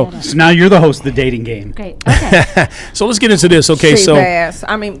 Allison. So get it. So now you're the host of the dating game. Great. Okay. so let's get into this. Okay, Cheap so ass.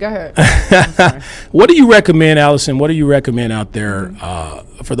 I mean, go ahead. I'm sorry. what do you recommend, Allison? What do you recommend out there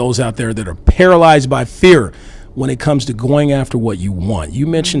for those out there that are paralyzed by fear when it comes to going after what you want? You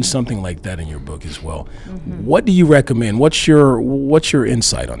mentioned something like that in your book as well. What do you recommend? What's your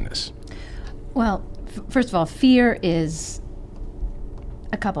insight on this? Well, first of all, fear is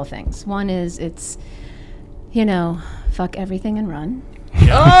a couple things. One is it's, fuck everything and run.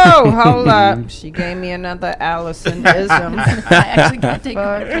 Oh, hold up. She gave me another Alison ism. I actually can't take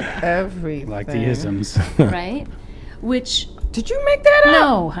Fuck credit for that, everything. Like the isms. right? Which, Did you make that up?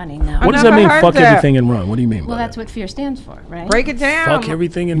 no, honey, no. What does never that mean? heard Fuck that. everything and run. What do you mean? Well, by that's that? what fear stands for, right? Break it down. Fuck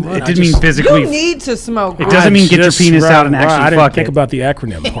everything and run. It I didn't mean just- physically. You need to smoke. It doesn't mean get your just- penis out and right, actually I didn't fuck think it. about the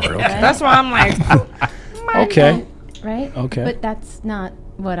acronym part. Okay. That's why I'm like, Okay. right? Okay. But that's not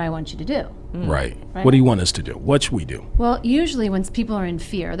what I want you to do. Right. Right. What do you want us to do? What should we do? Well, usually when people are in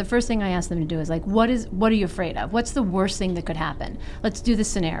fear, the first thing I ask them to do is like, what are you afraid of? What's the worst thing that could happen? Let's do the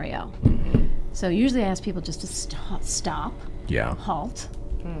scenario. So usually I ask people just to stop, Yeah. halt,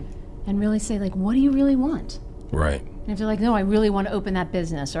 and really say like, what do you really want? Right. And if they're like, no, I really want to open that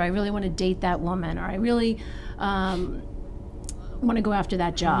business, or I really want to date that woman, or I really want to go after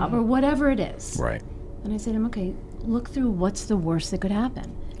that job, or whatever it is. Right. And I say to them, okay, look through what's the worst that could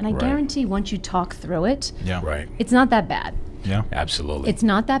happen. And I Right. guarantee once you talk through it, Yeah. Right. it's not that bad. Yeah. Absolutely. It's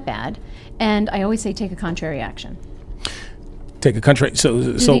not that bad. And I always say take a contrary action. Take a country. So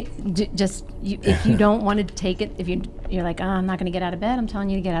If you don't want to take it, if you're like, I'm not going to get out of bed, I'm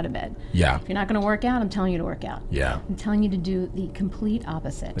telling you to get out of bed. yeah. If you're not going to work out, I'm telling you to work out. Yeah. I'm telling you to do the complete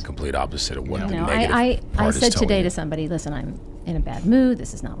opposite. The complete opposite of what You the know, negative I part is said telling today you. to somebody, listen, I'm in a bad mood.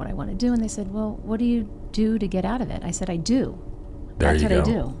 This is not what I want to do. And they said, well, what do you do to get out of it? I said, I do. There That's you what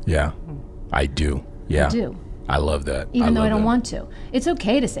go. I do. Yeah. I do. Yeah. I do. I love that. Even though I love don't that. want to. It's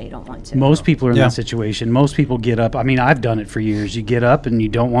okay to say you don't want to. Most people are in Yeah. that situation. Most people get up. I mean, I've done it for years. You get up and you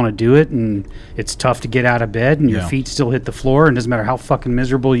don't want to do it, and it's tough to get out of bed, and your Yeah. feet still hit the floor, and it doesn't matter how fucking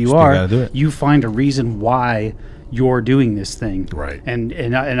miserable you Still are, gotta do it. you find a reason why you're doing this thing. Right. And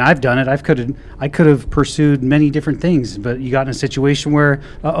I've done it. I could have pursued many different things, but you got in a situation where,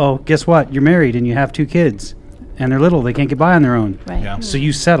 guess what? You're married and you have 2 kids, and they're little. They can't get by on their own. Right. Yeah. So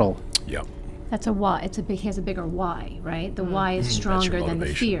you settle. Yep. That's a why. Has a bigger why, right? The why is stronger than the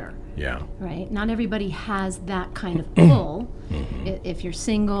motivation. fear, Yeah. right? Not everybody has that kind of pull. If you're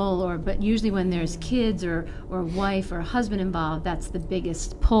single, but usually when there's kids or a wife or a husband involved, that's the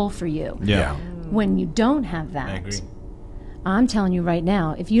biggest pull for you. Yeah. When you don't have that, I agree. I'm telling you right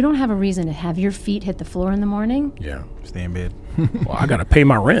now, if you don't have a reason to have your feet hit the floor in the morning, Yeah. Stay in bed. Well, I got to pay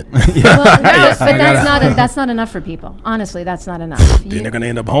my rent. well, no, but that's not enough for people. Honestly, that's not enough. Then they're going to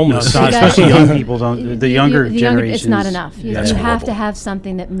end up homeless. It's not, You gotta- especially young people don't. The younger generation. It's not enough. You That's have to horrible. have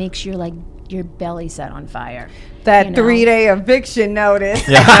something that makes your your belly set on fire. That You know? 3-day eviction notice.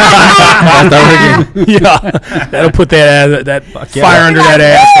 Yeah. That'll put that fire under that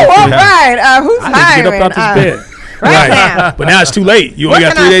ass. Oh, all right. Who's I need to hiring? get up out this bed. right now. But now it's too late. You only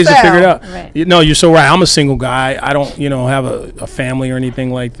What got can 3 I days to sell? figure it out. Right. No, you're so right. I'm a single guy. I don't, have a family or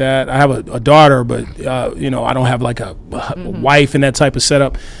anything like that. I have a daughter, but I don't have like a wife and that type of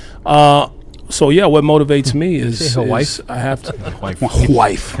setup. So yeah, what motivates me is her wife? I have to Wife.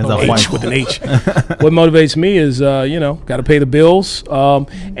 wife Has a H wife. with an H. What motivates me is got to pay the bills, and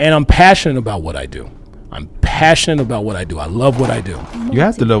I'm passionate about what I do. I love what I do. You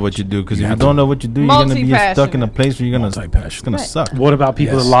have to love what you do, because if you have don't know what you do, you're gonna be stuck in a Multi-passionate. place where you're gonna Multi-passionate. it's gonna suck. What about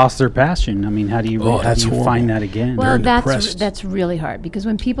people Yes. that lost their passion? I mean, how do you that's horrible. find that again? Well, depressed. that's really hard, because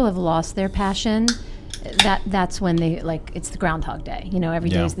when people have lost their passion, that's when they it's the Groundhog Day. Every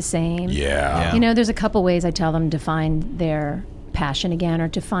day Yeah. is the same. Yeah. Yeah. There's a couple ways I tell them to find their passion again, or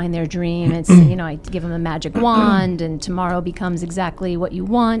to find their dream. It's I give them a magic wand, and tomorrow becomes exactly what you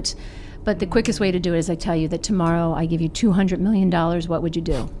want. But the quickest way to do it is I tell you that tomorrow I give you $200 million. What would you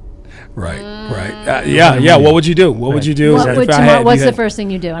do? Right. Yeah. What would you do? What would you do? What would if I tomorrow, had- what's you the had- first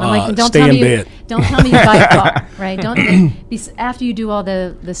thing you do? And I'm like, don't stay tell in me bed. don't tell me you buy a car, right? Don't after you do all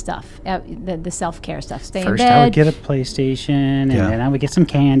the stuff, the self-care stuff. Stay First, in bed. I would get a PlayStation, and Yeah. then I would get some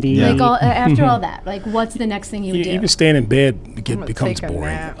candy. Yeah. After all that, what's the next thing you would do? Even staying in bed gonna becomes take a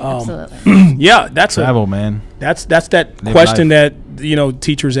boring. nap. Absolutely. Yeah, that's Travel, man. That's that Live question life. that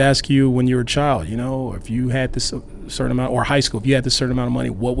teachers ask you when you're a child. If you had this certain amount, or high school, if you had this certain amount of money,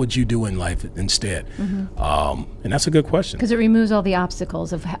 what would you do in life instead? And that's a good question. Because it removes all the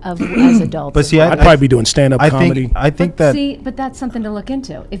obstacles of as adults. But see, I'd probably be doing stand-up I comedy. think that But that's something to look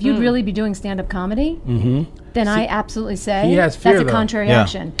into. If you'd really be doing stand-up comedy, then I absolutely say he has fear, that's a though. contrary Yeah.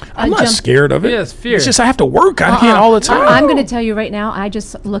 action. I'm not scared of it. He has fear. It's just I have to work. I can't all the time. I'm going to tell you right now. I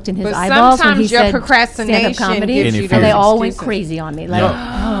just looked in his But eyeballs when he sometimes your said procrastination stand-up comedy, gives you and those they all went excuses. crazy on me. Like,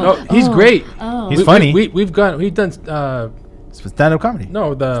 No, he's great. he's funny. We've done Stand-up comedy.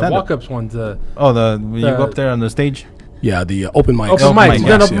 no the Stand-up. walk-ups ones. When you go up there on the stage. Yeah, the open mics. Open Open mics. mics, He's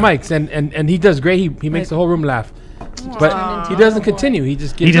done yes, open yeah. mics, and he does great. He makes the whole room laugh. But he doesn't continue. He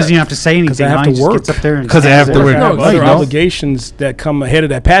just gets He doesn't up. even have to say anything. I have huh? to He just work. gets up there and 'Cause I have to work. I have No, other you know. obligations that come ahead of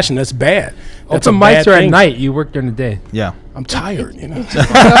that passion. That's bad. That's Open a mics bad are at thing. night. You work during the day. Yeah. I'm tired. See, It's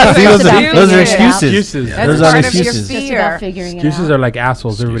those about are figuring excuses. it out. Excuses. That's Those part are of your excuses. just fear. about figuring it Excuses out. are like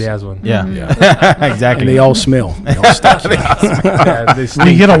assholes. Everybody has one. Yeah. Yeah. Exactly. And they all smell. They all stink. Yeah, they You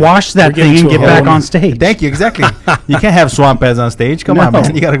stink. gotta wash that We're getting thing and to get a back whole- on stage. Thank you. Exactly. You can't have swamp ads on stage. Come on, No.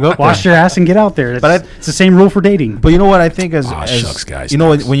 man. You gotta go up Wash there. your ass and get out there. But It's the same rule for dating. But you know what I think Aw, shucks, guys, you know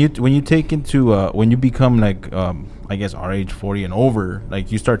thanks. when you take into when you become like I guess our age, 40 and over,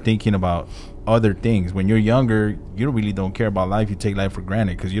 like you start thinking about other things. When you're younger, you really don't care about life. You take life for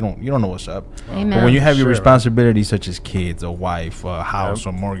granted because you don't know what's up. Amen. But when you have your Sure. responsibilities such as kids, a wife, a house,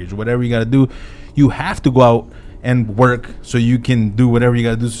 a mortgage, whatever you got to do, you have to go out and work so you can do whatever you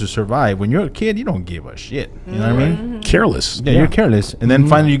got to do to survive. When you're a kid, you don't give a shit. You know what I mean? Careless. Yeah, you're careless. And then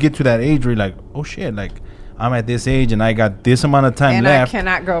finally you get to that age where you're like, oh shit, like I'm at this age and I got this amount of time And left. I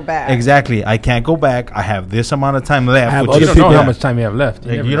cannot go back. Exactly. I can't go back. I have this amount of time left. have which other is- You don't know how Yeah. much time you have left.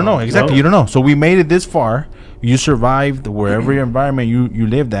 Like, never you don't know. Exactly. No. You don't know. So we made it this far. You survived wherever your environment you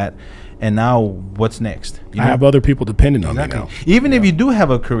lived at. And now what's next? You I have other people depending on me now. Even if you do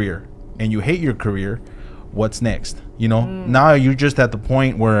have a career and you hate your career, what's next? You know, now you're just at the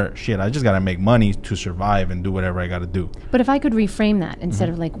point where shit, I just got to make money to survive and do whatever I got to do. But if I could reframe that instead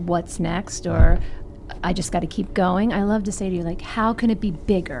of like what's next or I just got to keep going, I love to say to you like how can it be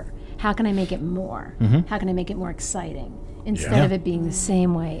bigger? How can I make it more? How can I make it more exciting instead Yeah. of it being the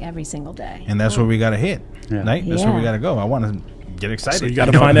same way every single day? And that's where we got to hit. Yeah. Right? That's where we Yeah. got to go. I want to get excited. So you got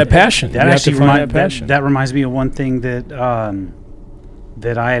to find that passion. That you actually have to find remind, that passion. that reminds me of one thing that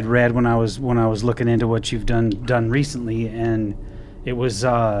that I had read when I was looking into what you've done recently, and it was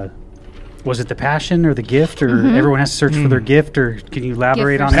it the passion or the gift, or everyone has to search for their gift, or can you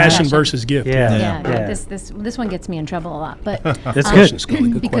elaborate Gift on that? Passion versus gift. Yeah. Yeah. This one gets me in trouble a lot, but That's Question's good.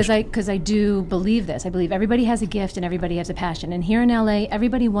 good. Good because question. I do believe this. I believe everybody has a gift and everybody has a passion. And here in LA,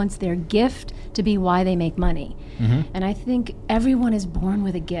 everybody wants their gift to be why they make money. And I think everyone is born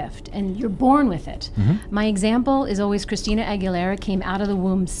with a gift, and you're born with it. My example is always Christina Aguilera came out of the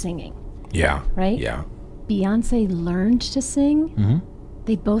womb singing, Yeah. right? Yeah. Beyonce learned to sing.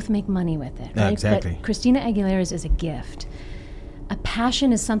 They both make money with it, Yeah, right? exactly. But Christina Aguilera's is a gift. A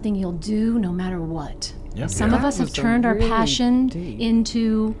passion is something you'll do no matter what. Yeah. Some of us have was a turned our really passion deep.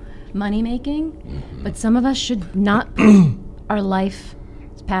 into money making, but some of us should not put our life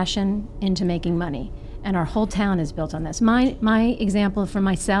passion into making money. And our whole town is built on this. My example for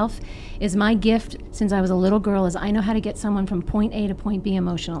myself is my gift since I was a little girl is I know how to get someone from point A to point B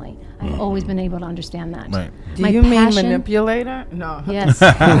emotionally. I've always been able to understand that. Right. Do My you mean passion- manipulator? No. Yes,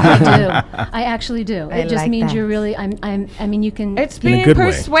 I do. I actually do. I It just like means that. you're really. I mean, you can. It's a being good way.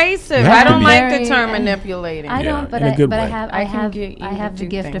 persuasive. Yeah. I don't like Very- the term manipulating. I Yeah, don't, but in a I good but I way. have I I can have get you I to have the do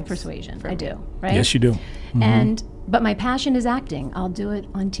gift of things persuasion. for I me. do, right? Yes, you do. And but my passion is acting. I'll do it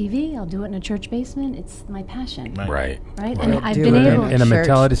on TV. I'll do it in a church basement. It's my passion, Right. right? And I've Do been it able. in a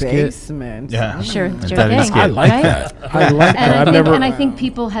mentality skit. basement. Yeah. Sure, Mentality thing, skit. I like right? that. I like And that. I, I've think, never. and I think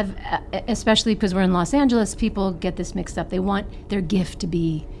people have, especially because we're in Los Angeles, people get this mixed up. They want their gift to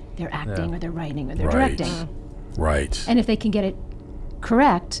be their acting or their writing or their Right. directing. Right. And if they can get it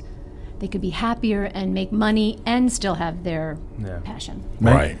correct, they could be happier and make money and still have their Yeah. passion.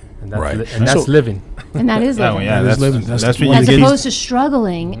 Right. And that's, Right. and that's So- living. And that is Oh, living. yeah, That is that's living. That's when one you As get, opposed to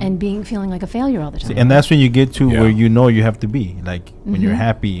struggling and feeling like a failure all the time. and that's when you get to Yeah. where you know you have to be, like when you're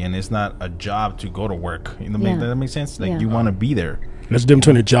happy and it's not a job to go to work. You know, Yeah. that makes sense. Like Yeah. you want to be there. There's a difference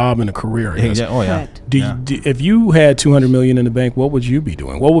between a job and a career. I guess. Yeah, oh yeah. Correct. Do Yeah. you, if you had $200 million in the bank, what would you be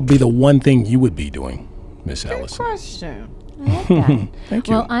doing? What would be the one thing you would be doing, Miss Good Allison? question. I like that. Thank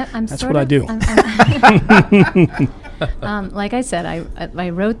you. Well, I'm That's sort what I of- do. Like I said, I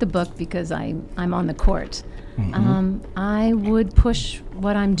wrote the book because I'm on the court. Mm-hmm. I would push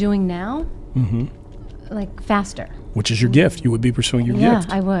what I'm doing now, like faster. Which is your gift. You would be pursuing your Yeah, gift.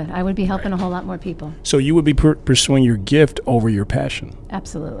 I would. I would be helping a whole lot more people. So you would be pursuing your gift over your passion.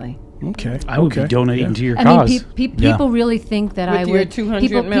 Absolutely. Okay. I would okay. be donating to your I cause. mean, Yeah. people really think that I With your would. 200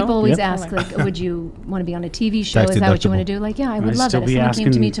 People, mil? people always Yep. ask, like, would you want to be on a TV show? Tax Is that what you want to deductible. do? Like, yeah, I would I'd love still it. If be someone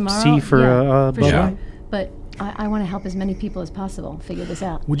came to me asking tomorrow, C for a for Bud sure. Light. But I want to help as many people as possible figure this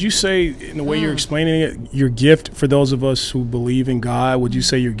out. Would you say, in the way you're explaining it, your gift, for those of us who believe in God, would you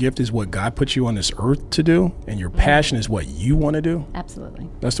say your gift is what God put you on this earth to do, and your passion is what you want to do? Absolutely.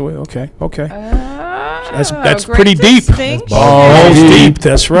 That's the way. Okay. Okay. That's pretty deep. Balls deep.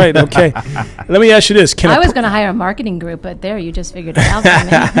 That's right. Okay. Let me ask you this: Can I a was per- going to hire a marketing group, but there, you just figured it out for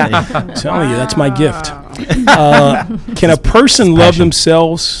me. I'm telling you, that's my gift. Can a person love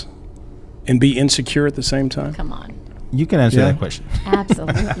themselves and be insecure at the same time? Come on. You can answer Yeah. that question.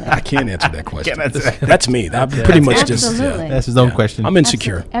 Absolutely. I can't answer that question. That's me. I'm pretty much just. Absolutely. That's his own question. I'm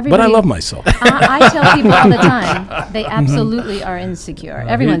insecure, Absolutely. but I Everybody- love myself. I tell people all the time, they absolutely are insecure.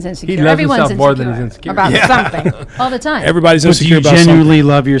 Everyone's insecure. He loves Everyone's himself more than he's insecure. insecure. About something. All the time. Everybody's But do insecure you about something. genuinely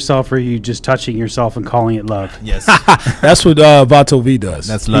love yourself, or are you just touching yourself and calling it love? Yes. That's what Vato V does.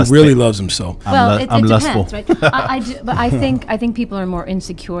 That's he lust. really loves himself. Well, I'm it lustful. depends, right? I do, but I think people are more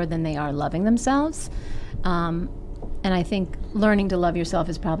insecure than they are loving themselves. And I think learning to love yourself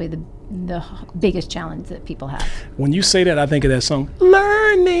is probably the biggest challenge that people have. When you say that, I think of that song.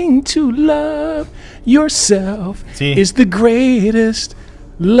 Learning to love yourself is the greatest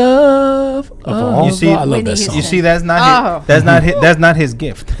love of all. You see, I love that song. You see, that's not that's not his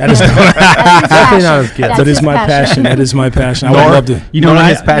gift. That is Definitely not his gift. That is my passion. That is my passion. I would love to. You know,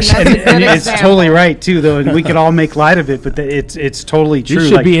 his passion. and it's totally right too, though. And we could all make light of it, but it's totally true.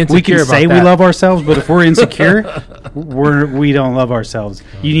 should be we insecure can about say we that. love ourselves, but if we're insecure, we don't love ourselves.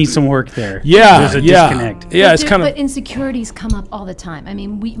 You need some work there. Yeah, There's a yeah. disconnect. Yeah, it's kind But of. insecurities come up all the time. I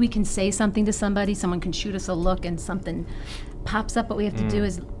mean, we can say something to somebody, someone can shoot us a look, and something pops up. What we have to do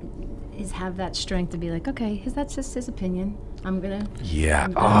is have that strength to be like, okay, that's just his opinion. I'm gonna. Yeah.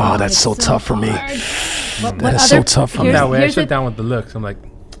 I'm gonna- Oh, that's it's so tough for me. hard. That is so tough for me. That way, I Here's shut the- down with the looks. I'm like,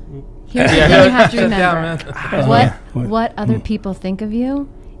 Here's the thing you have to shut down, remember. man. What other people think of you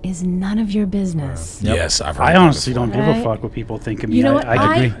is none of your business. Yes, I've heard I that honestly before. don't give a Right. fuck what people think of me. You know what?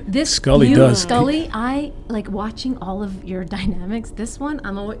 I agree. This Scully you, does. Scully, I like watching all of your dynamics. This one,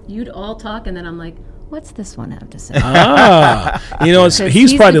 you'd all talk, and then I'm like, what's this one have to say? You know, Because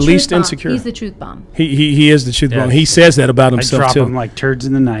he's probably the truth least bomb. insecure. He's the truth bomb. He is the truth bomb. Yes. He says that about I himself drop too. them like turds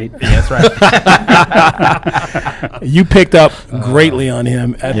in the night. That's right. You picked up greatly on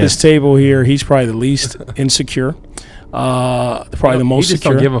him at this table here. He's probably the least insecure. Probably the most He just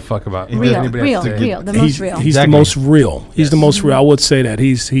secure. don't give a fuck about Real, anybody else. the most real. He's the Exactly. most real. He's the most real. I would say that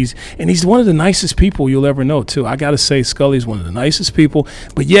he's one of the nicest people you'll ever know too. I gotta say, Scully's one of the nicest people,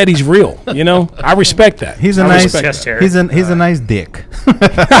 but yet he's real. You know, I respect that. He's a I nice. respect chest that. hair. He's a nice dick. He's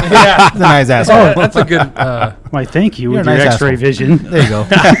a nice asshole. Oh, that's a good. Why, thank you You're with a your nice X-ray asshole. vision. There you go.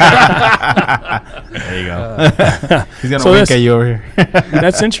 There you go. He's gonna So wink that's- at you over here.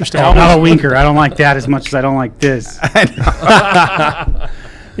 That's interesting. I'm not a winker. I don't like that as much as I don't like this.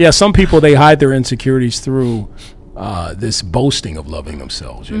 Yeah, some people they hide their insecurities through this boasting of loving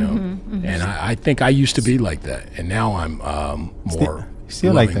themselves, you know. And I think I used to be like that, and now I'm more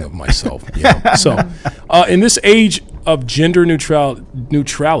still loving like that. of myself. You know? So, in this age of gender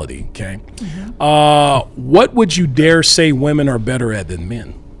neutrality, okay, what would you dare say women are better at than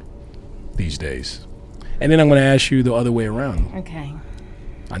men these days? And then I'm going to ask you the other way around. Okay.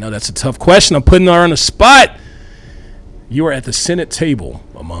 I know that's a tough question. I'm putting her on the spot. You are at the Senate table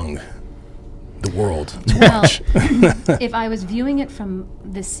among the world to Well, watch. if I was viewing it from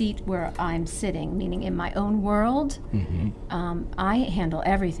the seat where I'm sitting, meaning in my own world, I handle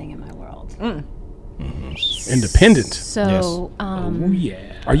everything in my world. Independent. So,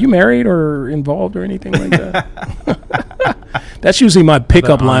 Are you married or involved or anything like that? That's usually my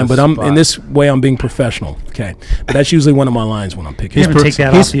pickup on line, the but I'm spot. in this way I'm being professional. Okay, but that's usually one of my lines when I'm picking. Can you take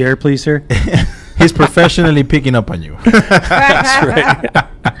that off the air, please, sir? He's professionally picking up on you. That's right.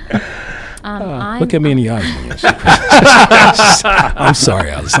 Look at me in the eyes. When you say- I'm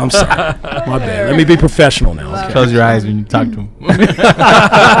sorry, Alison. I'm sorry. My bad. Let me be professional now. Okay. Close your eyes when you talk to him.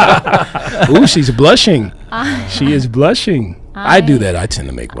 Ooh, she's blushing. She is blushing. I do that. I tend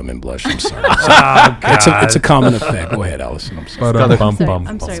to make women blush. I'm sorry. It's a common effect. Go ahead, Alison. I'm sorry.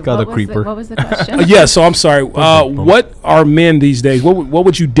 I'm sorry. It's called a What was creeper. what was the question? Yeah, so I'm sorry. What are men these days? What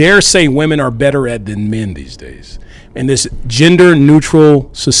would you dare say women are better at than men these days? In this gender neutral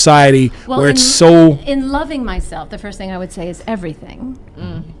society where it's so. In loving myself, the first thing I would say is everything.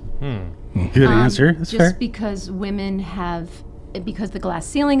 Good answer. That's Just fair. because women have, because the glass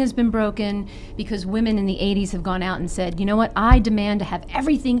ceiling has been broken, because women in the 80s have gone out and said, you know what, I demand to have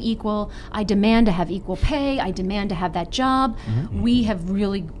everything equal, I demand to have equal pay, I demand to have that job. We have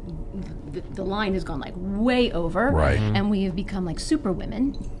really, the line has gone like way over. Right. And we have become like super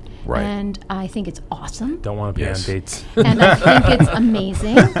women. Right. And I think it's awesome. Don't want to be Yes. on dates. And I think it's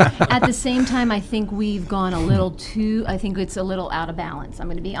amazing. At the same time, I think we've gone a little too, I think it's a little out of balance. I'm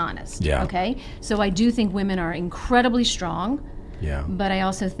going to be honest. Yeah. Okay? So I do think women are incredibly strong, Yeah. but I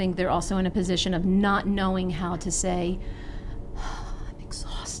also think they're also in a position of not knowing how to say, I'm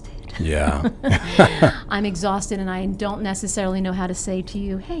exhausted. Yeah. I'm exhausted, and I don't necessarily know how to say to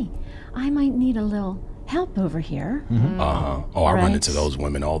you, hey, I might need a little help over here. Oh, I run Right. into those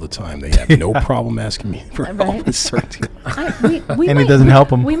women all the time. They have no problem asking me for help. Right. with certain- We And it might- doesn't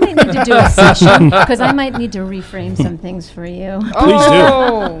help 'em. We might need to do a session because I might need to reframe some things for you. Please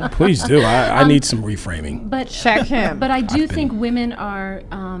do. Please do. I need some reframing. But Check him. But I do think women are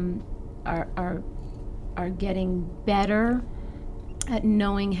getting better at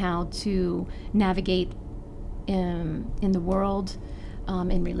knowing how to navigate in the world,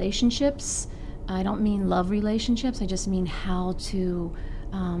 in relationships. I don't mean love relationships. I just mean how to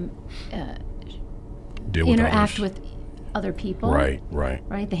Deal with interact others. with other people. Right.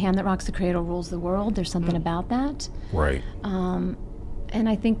 Right. The hand that rocks the cradle rules the world. There's something about that. Right. And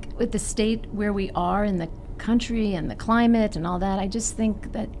I think with the state where we are in the country and the climate and all that, I just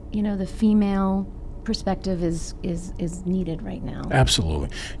think that, the female perspective is needed right now. Absolutely.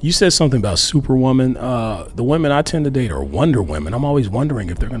 You said something about Superwoman. The women I tend to date are Wonder Women. I'm always wondering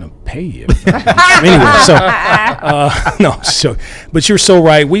if they're going to pay you. Anyway, but you're so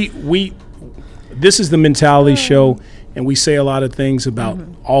right. We this is the mentality show, and we say a lot of things about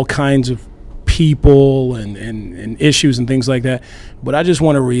all kinds of people and issues and things like that. But I just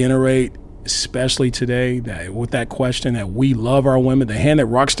want to reiterate, especially today, that with that question, that we love our women. The hand that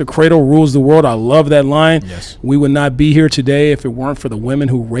rocks the cradle rules the world. I love that line. Yes. We would not be here today if it weren't for the women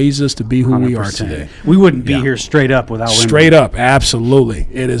who raised us to be who we are 100%. today. We wouldn't be here straight up without women. Straight up, absolutely.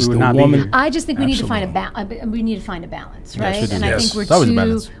 It is We the would not be woman. here. I just think we need to find Absolutely. we need to find a balance, Yes, right? we do. And I Yes. think we're It's always a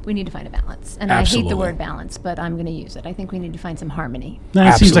balance. we need to find a balance. And I hate Absolutely. the word balance, but I'm going to use it. I think we need to find some harmony.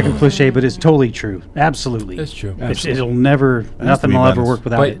 It seems like a Absolutely. cliche, but it's totally true. Absolutely. That's true. It'll never, nothing be will ever balanced. work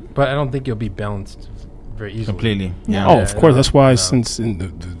without it. But I don't think you'll be balanced very easily. Completely. Yeah. Oh, of course. That's why, since in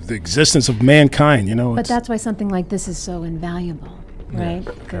the existence of mankind, But it's that's why something like this is so invaluable, right?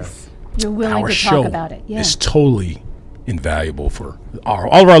 Because you're willing our to show talk about it. Yeah. is totally invaluable for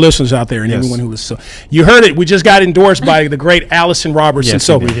all of our listeners out there and Yes. everyone who listens. So you heard it. We just got endorsed by the great Alison Robertson. Yes,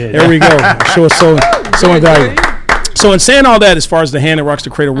 so we did. there we go. Show is so invaluable. So in saying all that, as far as the hand that rocks the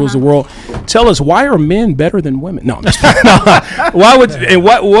cradle rules the world, tell us, why are men better than women? No, I'm just why would and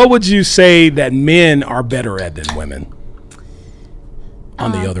what would you say that men are better at than women?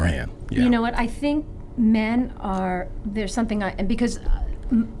 On the other hand, yeah. You know what? I think men are. There's something and because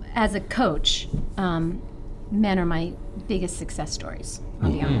as a coach, men are my biggest success stories.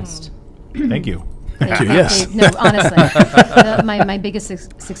 I'll be honest. Thank you. Thank you. Yes. No, honestly, my biggest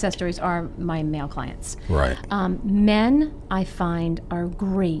success stories are my male clients. Right. Men, I find, are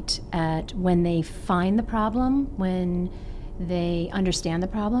great at when they find the problem, when they understand the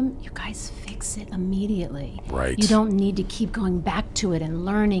problem, you guys fix it immediately. Right. You don't need to keep going back to it and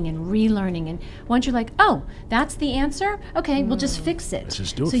learning and relearning. And once you're like, oh, that's the answer? Okay, we'll just fix it. Let's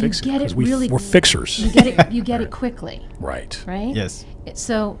just do it. So Fix you it. get 'Cause it we're really. fixers. You get it quickly, Right. right? Yes.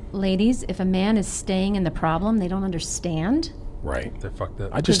 So, ladies, if a man is staying in the problem, they don't understand. Right. They're fucked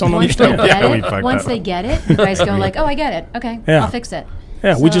up. I just don't Once they understand. get we it, fucked once up. they get it, you guys go like, oh, I get it. Okay, Yeah. I'll fix it.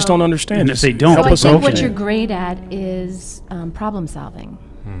 Yeah, we just So- don't understand. And if Just they don't, help So I us think out. what you're great at is problem solving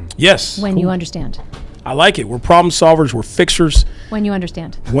Yes. when you understand. I like it. We're problem solvers. We're fixers. When you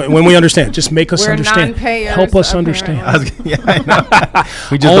understand. When we understand, just make us We're understand. non-payers, Help us apparently. understand. Yeah, I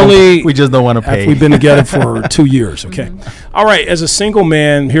know. Only we just don't want to pay. After we've been together for 2 years. Okay. All right. As a single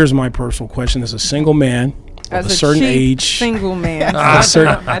man, here's my personal question. As a single man of As a certain cheap age, single man. a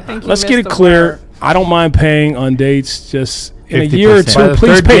certain- I think you let's get missed it the clear. word. I don't mind paying on dates. Just in a 50%. year or By two, the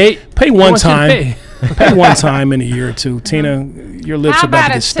please third pay date, one wants you to time. pay. Pay one time in a year or two. Tina, your lips How are about about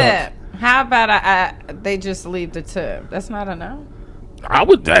to a get stuck. tip? How about they just leave the tip? That's not enough. I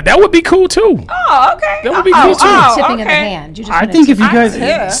would. That would be cool too. Oh, okay. That would be cool, too. Tipping of the hand. You just I wanna think tip if you it.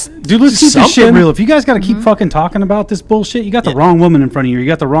 guys, tip. dude, let's keep this shit Something. real. If you guys got to keep fucking talking about this bullshit, you got the wrong woman in front of you. You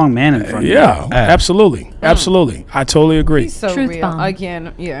got the wrong man in front of you. Yeah, absolutely, absolutely. I totally agree. He's so Truth real. bomb.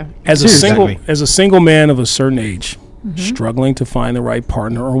 Again, yeah. As a Seriously. single man of a certain age, struggling to find the right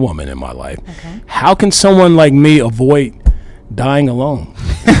partner or woman in my life, how can someone like me avoid dying alone?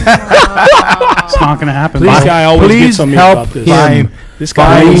 It's not going to happen. This Bye. guy always please gets on me help about this. him. This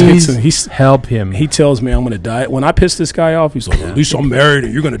guy always gets Please on. He's Help him. He tells me I'm going to die. When I piss this guy off, he's like, at least I'm married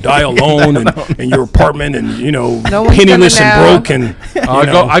and you're going to die alone and in your apartment and, No one's penniless gonna and know. broke. And,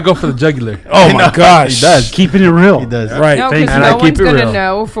 I go for the jugular. oh, my gosh. He does. Keeping it real. He does. Right. No, Thank because you. no And I keep one's it going to real.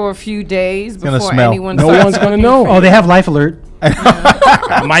 know for a few days gonna before smell. anyone No starts one's gonna looking know. for Oh, you. they have life alert.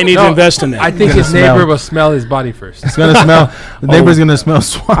 I might need to invest in that. I think his smell. neighbor will smell his body first. It's gonna smell. The neighbor's gonna smell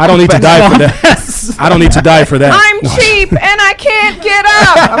swamp. I don't need to die for that. I don't need to die for that. I'm cheap and I can't get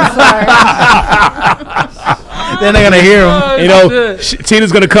up. I'm sorry. They're not gonna hear him. You know,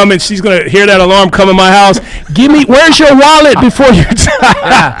 Tina's gonna come and she's gonna hear that alarm come in my house. Where's your wallet before you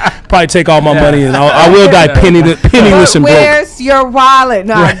die? Probably take all my money and I will die penniless and broke. Where's your wallet?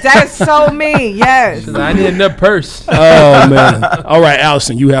 No, that's so me. Yes. I need a purse. Oh man! All right,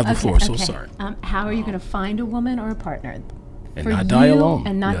 Allison, you have the floor. So okay. sorry. How are you going to find a woman or a partner? And For not die you alone.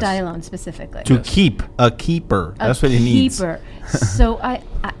 And not Yes. die alone specifically. To keep a keeper. A That's what he needs. keeper. So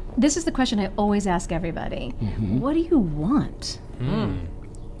this is the question I always ask everybody. Mm-hmm. What do you want?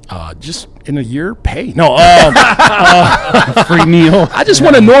 Just in a year, pay. No, Free meal. I just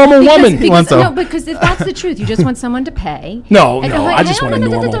want a normal woman. Because if that's the truth, you just want someone to pay. No, And- I just want a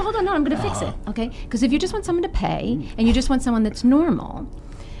normal. Hold on, I'm going to fix it, okay? Because if you just want someone to pay and you just want someone that's normal,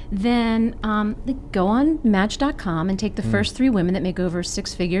 then go on Match.com and take the first 3 women that make over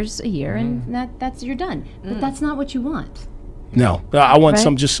 6 figures a year, and that's you're done. But that's not what you want. No, I want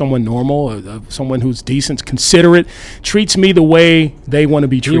Right? just someone normal, someone who's decent, considerate, treats me the way they want to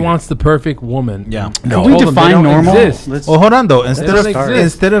be He treated. wants the perfect woman. Yeah. No. Can we Hold on, they define don't normal? exist. Let's- Well, hold on though. doesn't exist.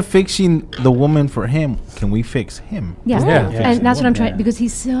 Instead of fixing the woman for him, can we fix him? Yeah, Yeah. and that's what I'm trying, Yeah. because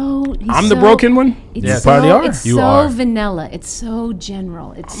he's I'm the so- broken one. It's Yeah, so, probably are. It's You so are. vanilla. It's so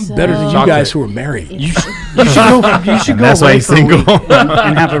general. It's so Better than you Chocolate. guys who are married. You should go That's why away he's for a single. week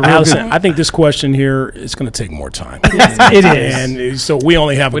and have a real Allison, good. I think this question here is going to take more time. It is. And so we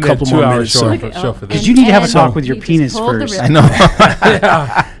only have We a need a couple more 2-hour minutes. show So, for this. Because you need to have a And talk with your you just penis pulled the first. rip. I know.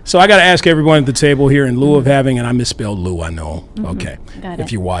 so I got to ask everyone at the table here, in lieu of having, and I misspelled Lou, I know. Okay. Got If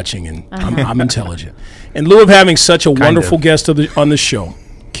it. you're watching, and I'm intelligent. In lieu of having such a wonderful guest on the show,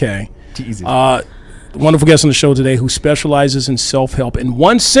 okay. Jesus. Wonderful guest on the show today who specializes in self-help. In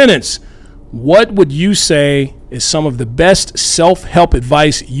one sentence, what would you say is some of the best self-help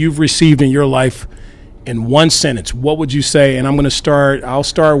advice you've received in your life? In one sentence, what would you say? And I'm going to start. I'll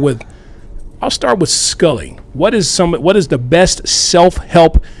start with Scully. What is the best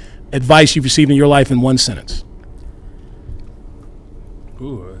self-help advice you've received in your life in one sentence?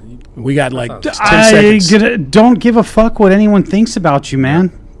 We got like 10 seconds. Don't give a fuck what anyone thinks about you,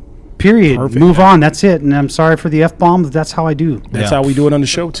 man. Period. Perfect. Move on. That's it. And I'm sorry for the F-bomb, but that's how I do. That's Yeah. how we do it on the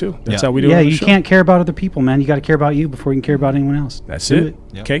show too. That's Yeah. how we do it Yeah, on the you show. can't care about other people, man. You got to care about you before you can care about anyone else. That's Do it.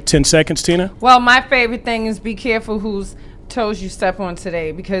 Yep. Okay, 10 seconds, Tina. Well, my favorite thing is be careful whose toes you step on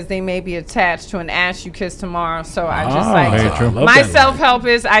today, because they may be attached to an ass you kiss tomorrow. So I just very like true. Love my that self help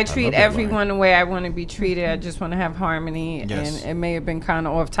is I treat that everyone the way I want to be treated. I just want to have harmony, Yes. and it may have been kind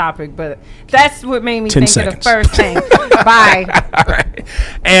of off topic, but that's what made me 10 think of seconds. the first thing. Bye. All right.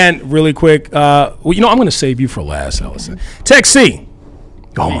 And really quick, well, I'm going to save you for last, Alison. Tech C.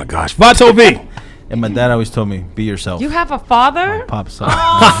 Oh my gosh. Vato V. And my dad always told me, be yourself. You have a father? Pop son. No.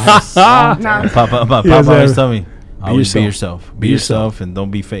 Papa Yes, always sir. tell me, always be yourself. yourself. Be Be yourself. yourself and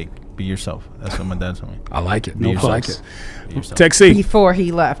don't be fake. Be yourself. That's what my dad told me. I like it. Be No, I yourself. like it. Be yourself. Tech C. Before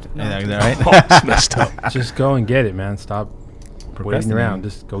he left. No. Is that right? Oh, it's messed up. Just go and get it, man. Stop waiting Procrastinating. around.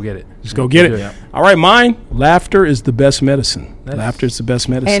 Just go get it. Just go get it. Yeah. All right, mine. Laughter is the best medicine. That's- Laughter is the best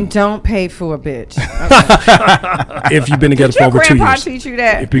medicine. And don't pay for a bitch. if you've been together for Your over 2 grandpa years. teach you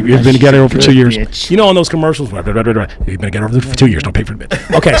that? If you've been together for 2 years. bitch. You know, on those commercials, blah, blah, blah, blah, blah, if you've been together for 2 years, don't pay for the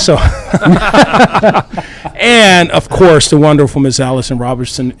bit. Okay, so. And, of course, the wonderful Miss Alison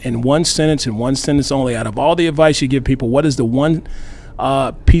Robertson. In one sentence only, out of all the advice you give people, what is the one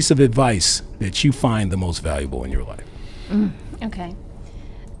piece of advice that you find the most valuable in your life? Okay.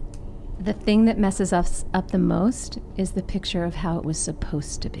 The thing that messes us up the most is the picture of how it was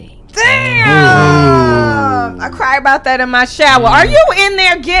supposed to be. Damn! I cry about that in my shower. Are you in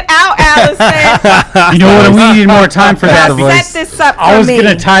there? Get out, Alison. You know what? We need more time for that. Now set this up for I was me.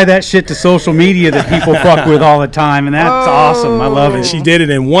 going to tie that shit to social media that people fuck with all the time, and that's awesome. I love it. She did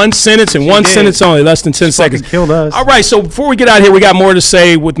it in one sentence, in one did. sentence only, less than 10 fucking seconds. killed us. All right, so before we get out of here, we got more to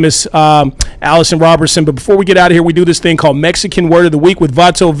say with Miss Alison Robertson. But before we get out of here, we do this thing called Mexican Word of the Week with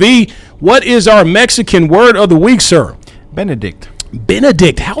Vato V. What is our Mexican word of the week, sir? Benedict.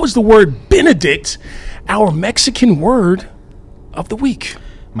 Benedict. How is the word Benedict our Mexican word of the week?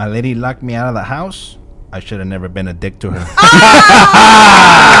 My lady locked me out of the house. I should have never been a dick to her.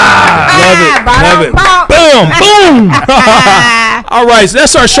 Love it. Boom, boom. All right, so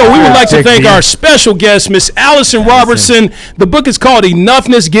that's our show. We would like to thank our special guest, Miss Alison Robertson. The book is called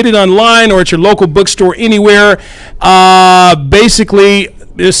Enoughness. Get it online or at your local bookstore anywhere. Basically,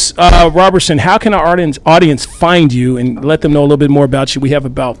 Miss Robertson, how can our audience find you and let them know a little bit more about you? We have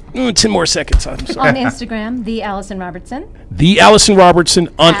about 10 more seconds. I'm sorry. On Instagram, the Alison Robertson. The Alison Robertson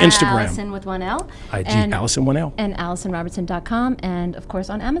on Instagram. Alison with one L. IG And, Allison 1L. and AlisonRobertson.com, and of course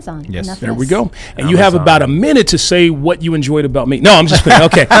on Amazon. Yes, Enough There of we this. go. And you have about a minute to say what you enjoyed about me. No, I'm just kidding.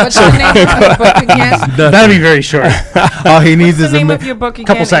 Okay. What's the name of the book again? That'd be very short. All he needs What's is the a name of your book again?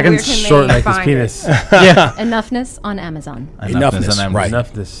 Couple and where seconds. can they Short like his find penis. Yeah. Enoughness on Amazon. Enoughness, right.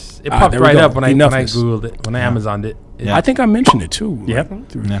 Enough this. It Ah, popped there we right go. up when I Enoughness. Googled it, when I Amazoned it. Yeah. I think I mentioned it too. Yep.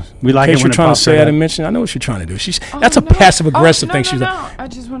 Yeah. We like In it case when you're it trying to pops say right I up. didn't mention it. I know what you're trying to do. That's a passive aggressive thing. She's like, I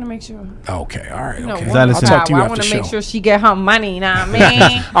just want to make sure. okay, all right, No, okay. what- I'll Alison- talk to you I after want the to make show. sure she get her money now,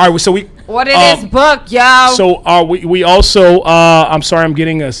 man. All right, well, so we. What is this book, yo? So we also. I'm sorry, I'm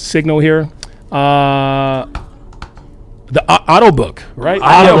getting a signal here. The audiobook, right?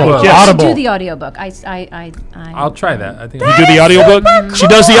 Audiobook. Yes. Audible. Do the audiobook. I'll try that. I think You do the audiobook? She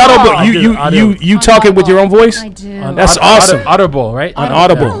does the audiobook. I do the audio. You talk it with your own voice? I do. That's awesome. Audible, right? On Oh,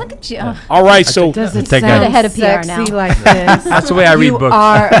 Audible. look at you. All right, so Doesn't Take sound that. Ahead of PR now. sexy like this. That's the way I read You books.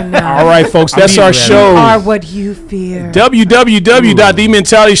 are enough. all right, folks, that's I'm our easily show. You are what you fear.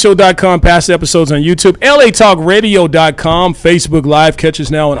 www.thementalityshow.com. Past episodes on YouTube. LATalkRadio.com. Facebook Live. Catch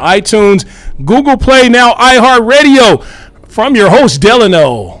us now on iTunes, Google Play, now iHeartRadio. From your host,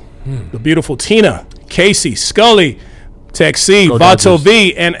 Delano, the beautiful Tina, Casey, Scully, Tech C, Go Vato Dodgers.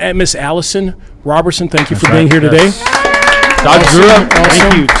 V, and Miss Allison Robertson. Thank you for being here today. Dodgers are up.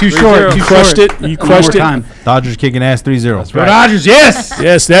 Thank you. Too short. You crushed it. You crushed it. Time. Dodgers kicking ass 3-0. right. Dodgers, yes.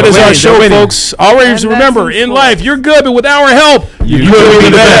 Yes, that is They're our winning, show, they're winning. folks. Always And remember, that's in in life, you're good, but with our help, you could be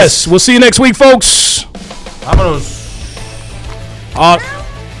the best. We'll see you next week, folks. Vámonos.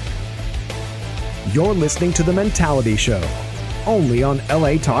 You're listening to The Mentality Show, only on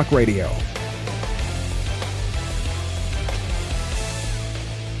LA Talk Radio.